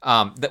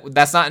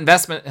 That's not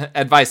investment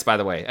advice, by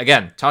the way.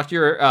 Again, talk to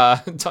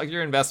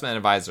your investment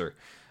advisor.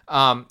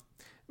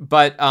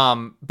 But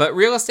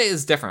real estate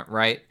is different,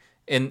 right?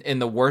 In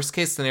the worst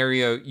case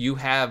scenario, you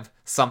have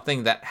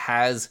something that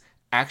has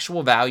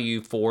actual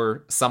value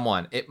for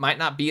someone. It might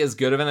not be as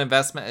good of an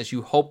investment as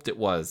you hoped it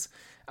was,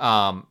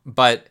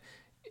 but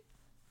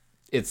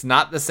it's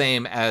not the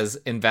same as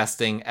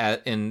investing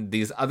in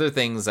these other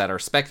things that are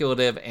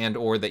speculative and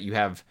or that you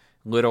have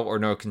little or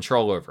no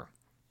control over.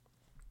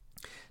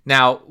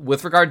 Now,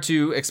 with regard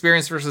to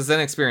experienced versus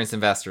inexperienced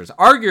investors,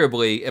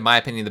 arguably, in my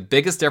opinion, the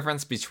biggest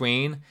difference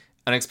between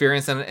an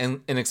experienced and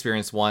an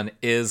inexperienced one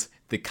is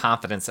the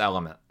confidence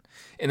element.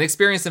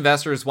 Inexperienced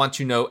investors want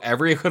to know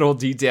every little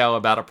detail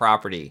about a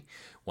property.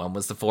 When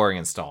was the flooring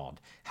installed?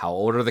 How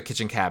old are the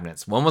kitchen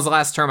cabinets? When was the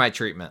last termite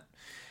treatment?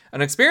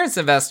 An experienced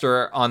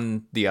investor,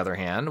 on the other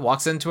hand,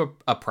 walks into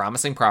a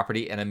promising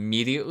property and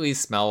immediately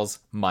smells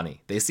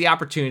money. They see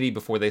opportunity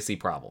before they see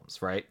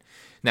problems, right?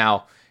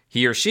 Now,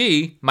 he or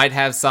she might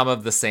have some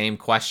of the same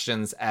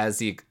questions as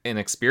the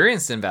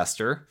inexperienced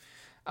investor.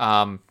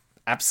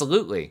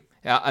 Absolutely.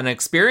 An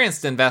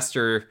experienced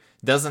investor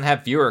doesn't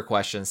have fewer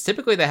questions.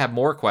 Typically, they have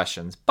more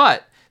questions,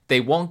 but they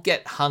won't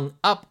get hung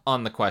up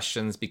on the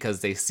questions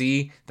because they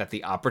see that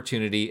the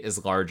opportunity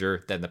is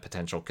larger than the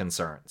potential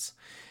concerns.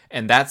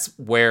 And that's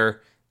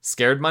where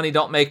scared money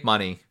don't make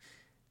money.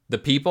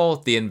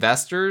 The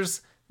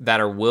investors that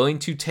are willing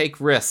to take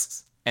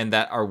risks and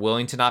that are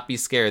willing to not be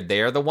scared,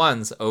 they are the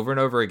ones over and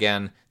over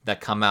again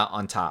that come out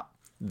on top.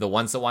 The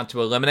ones that want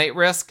to eliminate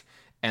risk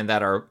and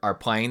that are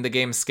playing the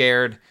game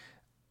scared,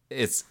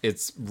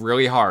 it's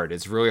really hard.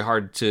 It's really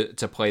hard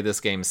to play this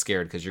game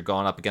scared because you're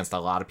going up against a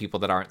lot of people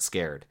that aren't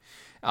scared.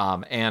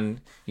 And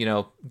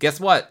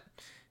guess what?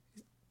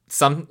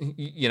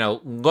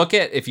 Look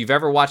at, if you've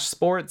ever watched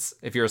sports,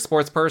 if you're a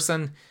sports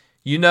person,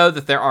 you know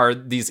that there are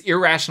these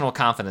irrational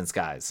confidence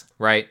guys,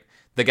 right?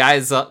 The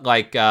guys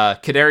like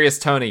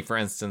Kadarius Toney, for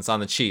instance, on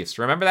the Chiefs.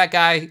 Remember that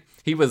guy?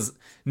 He was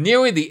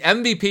nearly the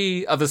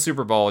MVP of the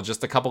Super Bowl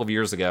just a couple of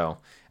years ago.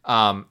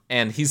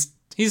 And he's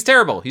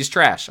terrible. He's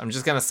trash. I'm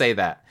just gonna say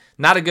that.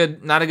 Not a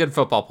good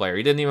football player.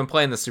 He didn't even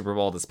play in the Super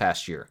Bowl this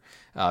past year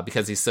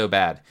because he's so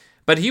bad.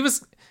 But he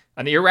was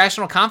an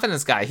irrational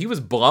confidence guy. He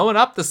was blowing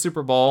up the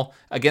Super Bowl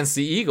against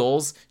the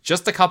Eagles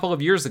just a couple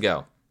of years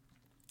ago.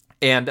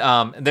 And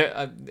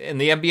in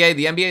the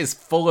NBA is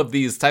full of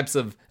these types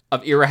of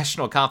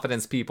irrational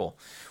confidence people.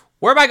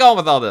 Where am I going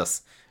with all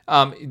this?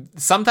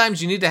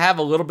 Sometimes you need to have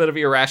a little bit of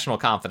irrational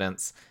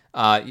confidence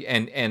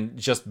and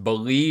just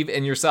believe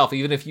in yourself,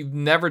 even if you've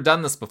never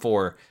done this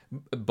before.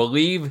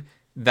 Believe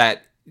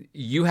that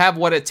you have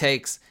what it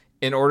takes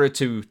in order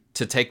to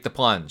take the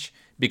plunge.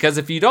 Because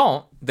if you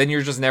don't, then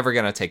you're just never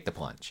going to take the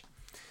plunge.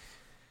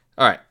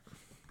 All right.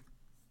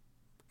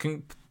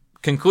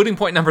 Concluding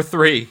point number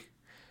 3.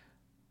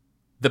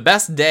 The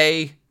best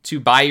day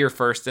to buy your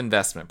first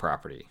investment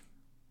property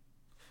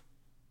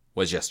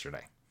was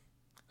yesterday.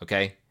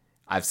 Okay?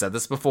 I've said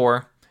this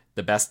before.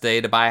 The best day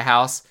to buy a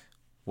house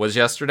was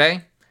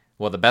yesterday.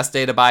 Well, the best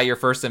day to buy your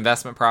first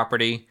investment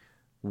property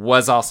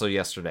was also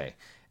yesterday.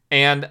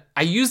 And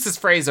I use this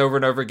phrase over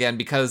and over again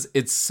because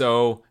it's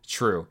so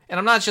true. And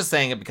I'm not just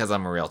saying it because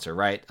I'm a realtor,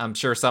 right? I'm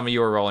sure some of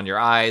you are rolling your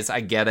eyes. I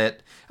get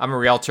it. I'm a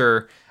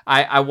realtor.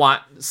 I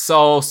want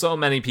so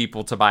many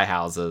people to buy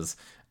houses,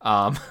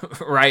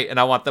 right? And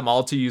I want them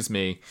all to use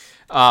me.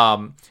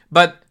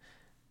 But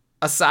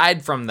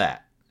aside from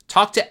that,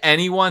 talk to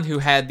anyone who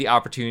had the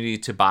opportunity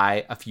to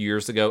buy a few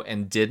years ago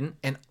and didn't,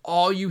 and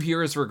all you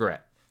hear is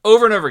regret.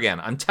 Over and over again.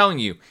 I'm telling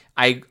you,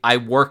 I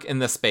work in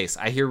this space.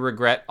 I hear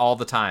regret all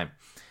the time.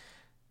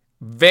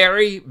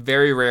 Very,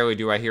 very rarely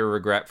do I hear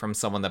regret from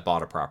someone that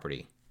bought a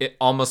property. It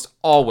almost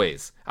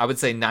always, I would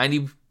say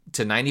 90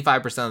 to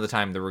 95% of the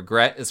time, the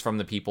regret is from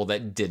the people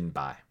that didn't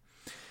buy.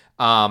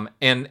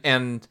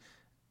 And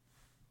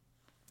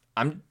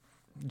I'm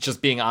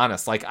just being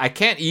honest. Like, I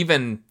can't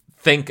even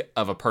think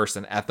of a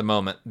person at the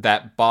moment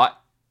that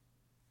bought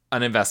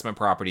an investment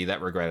property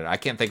that regretted it. I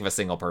can't think of a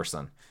single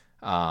person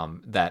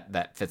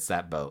that fits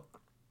that boat.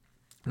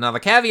 Now, the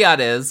caveat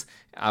is,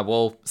 I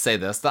will say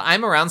this, that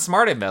I'm around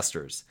smart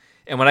investors.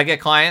 And when I get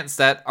clients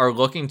that are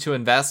looking to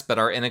invest but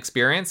are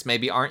inexperienced,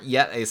 maybe aren't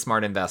yet a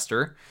smart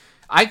investor,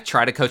 I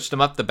try to coach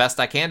them up the best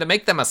I can to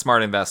make them a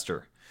smart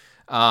investor.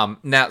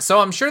 Now, so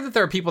I'm sure that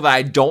there are people that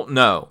I don't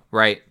know,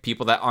 right?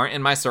 People that aren't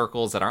in my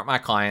circles, that aren't my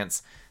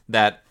clients,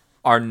 that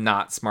are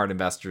not smart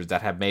investors,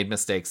 that have made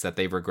mistakes that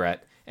they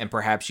regret, and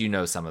perhaps you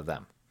know some of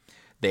them.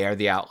 They are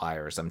the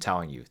outliers, I'm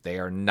telling you. They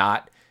are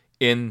not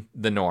in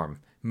the norm.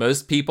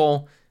 Most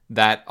people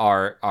that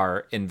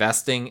are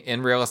investing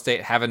in real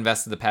estate, have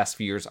invested the past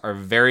few years, are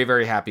very,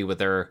 very happy with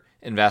their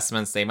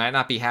investments. They might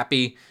not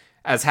be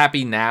as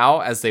happy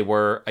now as they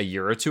were a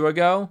year or two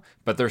ago,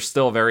 but they're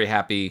still very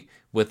happy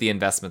with the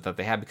investment that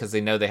they have because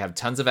they know they have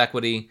tons of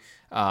equity.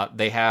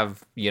 They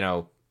have,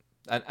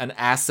 an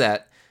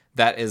asset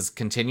that is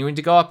continuing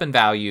to go up in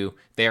value.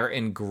 They are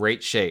in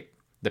great shape.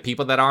 The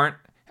people that aren't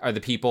are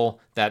the people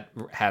that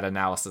had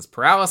analysis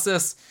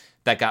paralysis,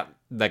 that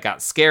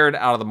got scared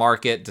out of the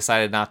market,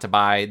 decided not to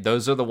buy.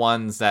 Those are the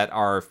ones that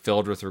are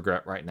filled with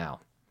regret right now.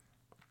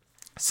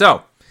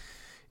 So,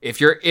 if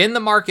you're in the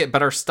market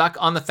but are stuck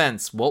on the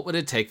fence, what would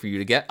it take for you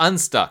to get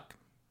unstuck?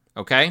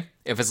 Okay?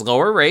 If it's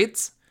lower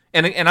rates,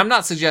 and I'm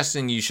not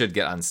suggesting you should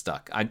get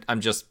unstuck.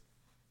 I'm just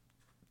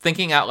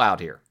thinking out loud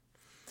here.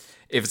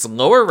 If it's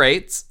lower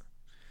rates,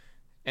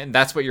 and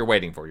that's what you're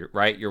waiting for,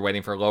 right? You're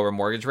waiting for lower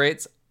mortgage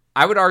rates.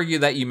 I would argue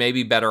that you may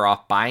be better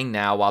off buying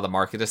now while the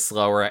market is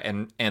slower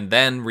and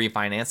then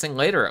refinancing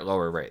later at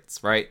lower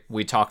rates, right?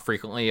 We talk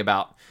frequently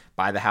about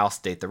buy the house,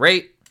 date the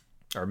rate,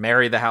 or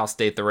marry the house,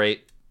 date the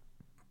rate.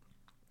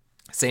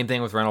 Same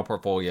thing with rental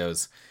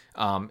portfolios.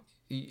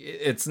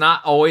 It's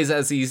not always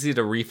as easy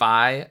to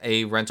refi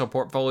a rental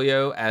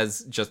portfolio as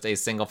just a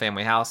single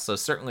family house. So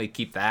certainly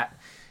keep that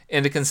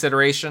into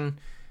consideration.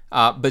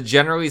 But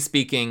generally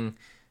speaking,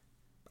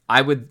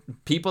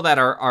 people that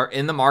are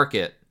in the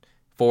market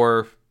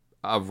for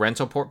a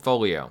rental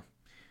portfolio,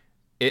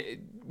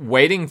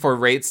 waiting for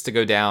rates to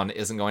go down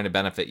isn't going to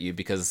benefit you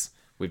because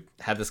we've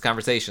had this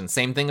conversation.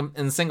 Same thing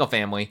in single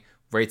family.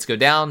 Rates go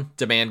down,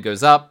 demand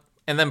goes up,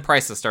 and then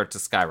prices start to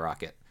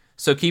skyrocket.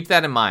 So keep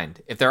that in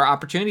mind. If there are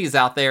opportunities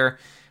out there,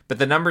 but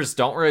the numbers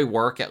don't really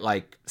work at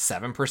like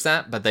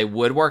 7%, but they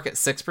would work at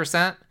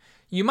 6%,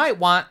 you might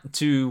want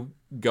to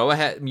go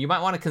ahead. You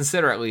might want to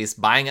consider at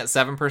least buying at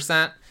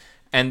 7%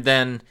 and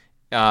then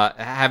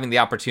having the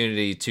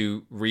opportunity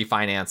to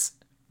refinance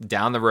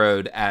down the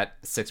road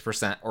at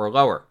 6% or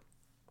lower.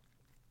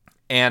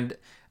 And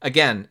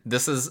again,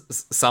 this is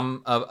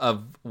some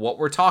of what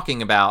we're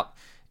talking about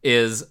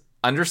is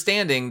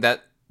understanding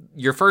that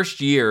your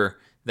first year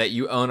that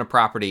you own a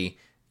property,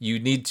 you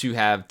need to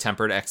have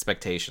tempered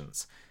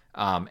expectations.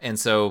 And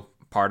so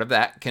part of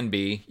that can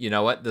be,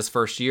 this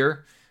first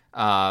year,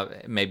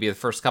 maybe the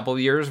first couple of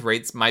years,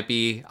 rates might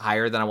be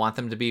higher than I want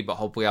them to be, but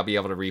hopefully I'll be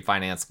able to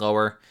refinance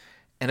lower.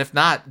 And if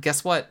not,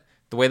 guess what?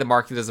 The way the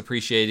market is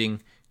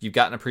appreciating, you've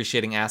got an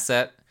appreciating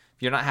asset.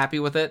 If you're not happy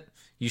with it,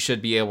 you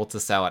should be able to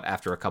sell it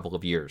after a couple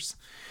of years.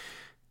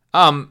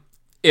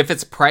 If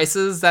it's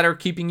prices that are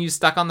keeping you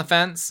stuck on the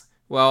fence,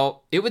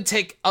 well, it would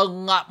take a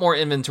lot more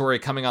inventory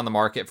coming on the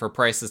market for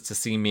prices to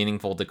see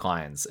meaningful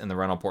declines in the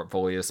rental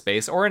portfolio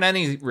space or in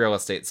any real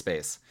estate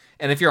space.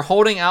 And if you're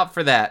holding out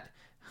for that,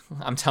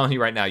 I'm telling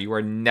you right now, you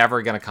are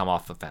never going to come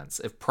off the fence.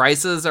 If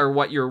prices are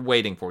what you're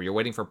waiting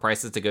for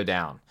prices to go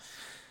down.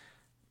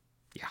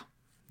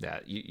 Yeah,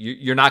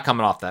 you're not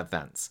coming off that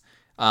fence.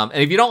 And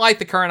if you don't like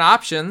the current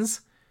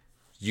options,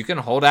 you can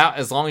hold out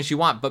as long as you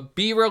want, but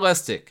be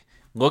realistic.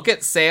 Look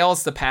at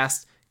sales the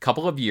past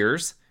couple of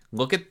years.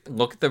 Look at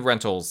the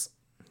rentals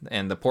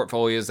and the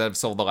portfolios that have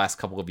sold the last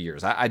couple of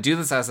years. I do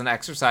this as an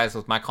exercise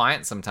with my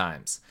clients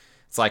sometimes.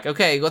 It's like,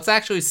 okay, let's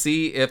actually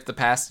see if the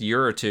past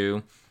year or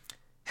two,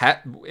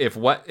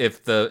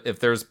 if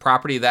there's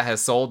property that has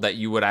sold that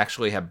you would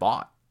actually have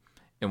bought,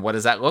 and what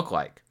does that look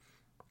like?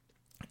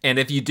 And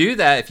if you do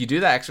that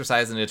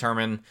exercise and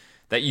determine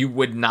that you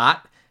would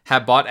not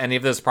have bought any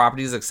of those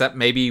properties except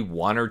maybe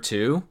one or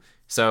two,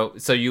 so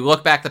you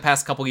look back the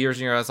past couple of years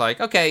and you're like,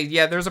 okay,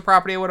 yeah, there's a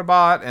property I would have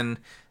bought, and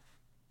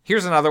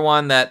here's another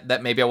one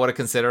that maybe I would have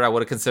considered. I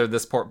would have considered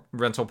this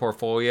rental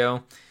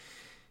portfolio.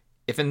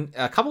 If in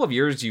a couple of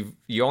years you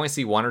only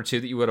see one or two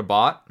that you would have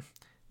bought,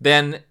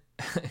 then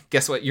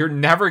guess what? You're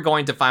never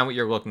going to find what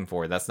you're looking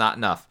for. That's not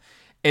enough.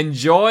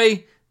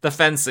 Enjoy the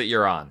fence that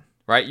you're on,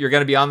 right? You're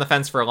going to be on the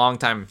fence for a long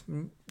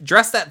time.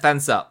 Dress that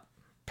fence up.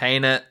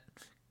 Paint it.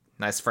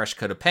 Nice fresh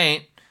coat of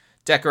paint.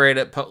 Decorate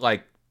it. Put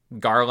like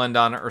garland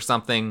on it or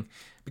something.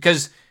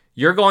 Because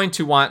you're going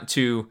to want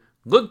to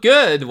look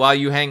good while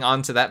you hang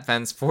on to that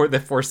fence for the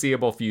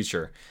foreseeable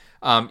future.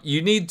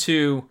 You need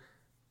to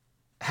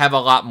have a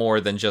lot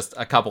more than just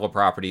a couple of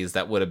properties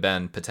that would have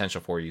been potential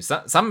for you.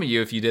 Some of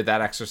you, if you did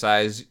that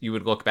exercise, you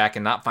would look back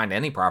and not find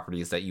any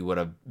properties that you would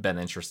have been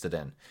interested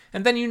in.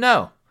 And then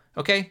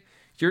okay,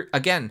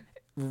 again,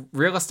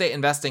 real estate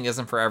investing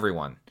isn't for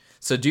everyone.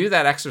 So do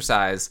that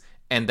exercise,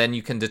 and then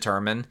you can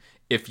determine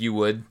if you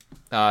would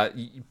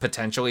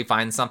potentially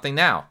find something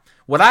now.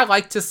 What I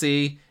like to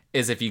see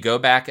is if you go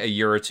back a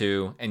year or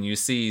two and you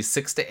see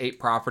 6 to 8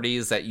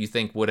 properties that you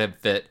think would have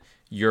fit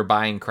your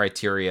buying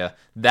criteria,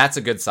 that's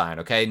a good sign,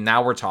 okay?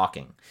 Now we're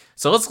talking.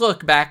 So let's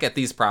look back at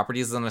these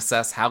properties and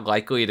assess how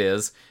likely it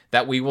is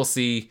that we will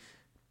see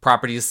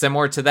properties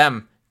similar to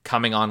them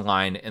coming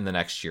online in the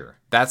next year.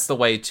 That's the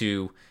way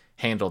to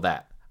handle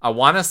that. I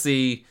want to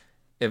see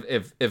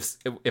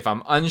if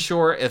I'm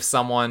unsure if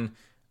someone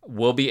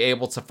will be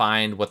able to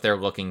find what they're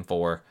looking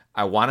for.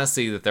 I want to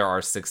see that there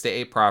are 6 to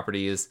 8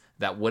 properties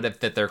that would have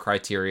fit their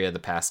criteria the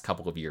past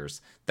couple of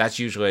years. That's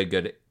usually a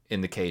good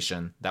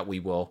indication that we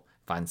will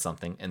find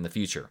something in the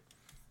future.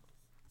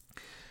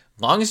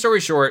 Long story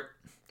short,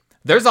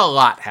 there's a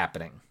lot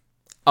happening,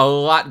 a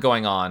lot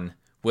going on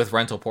with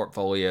rental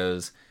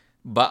portfolios,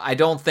 but I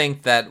don't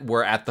think that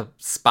we're at the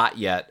spot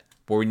yet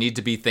where we need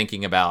to be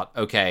thinking about,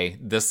 okay,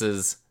 this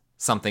is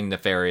something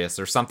nefarious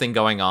or something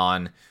going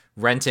on.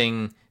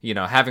 Renting,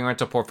 having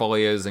rental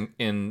portfolios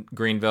in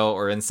Greenville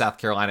or in South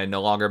Carolina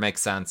no longer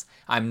makes sense.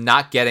 I'm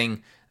not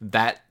getting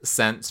that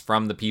sense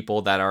from the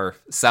people that are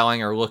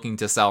selling or looking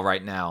to sell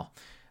right now.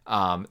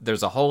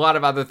 There's a whole lot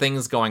of other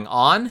things going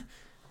on,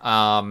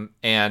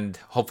 and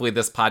hopefully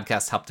this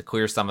podcast helped to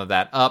clear some of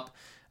that up.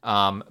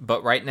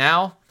 But right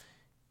now,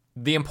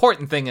 the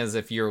important thing is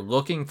if you're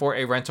looking for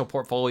a rental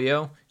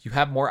portfolio, you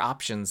have more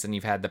options than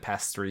you've had the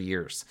past 3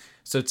 years.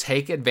 So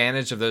take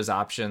advantage of those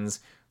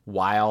options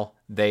while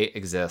they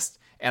exist.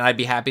 And I'd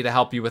be happy to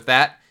help you with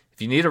that.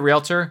 If you need a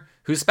realtor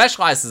who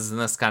specializes in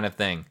this kind of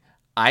thing,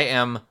 I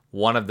am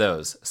one of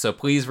those. So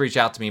please reach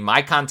out to me.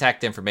 My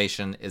contact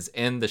information is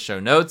in the show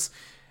notes.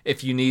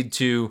 If you need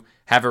to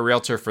have a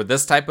realtor for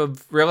this type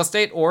of real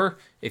estate, or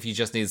if you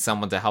just need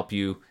someone to help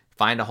you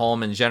find a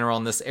home in general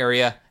in this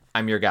area,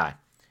 I'm your guy.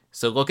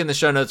 So look in the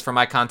show notes for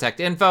my contact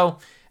info.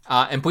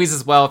 And please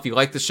as well, if you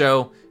like the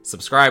show,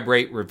 subscribe,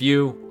 rate,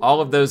 review,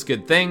 all of those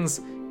good things.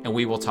 And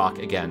we will talk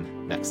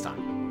again next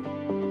time.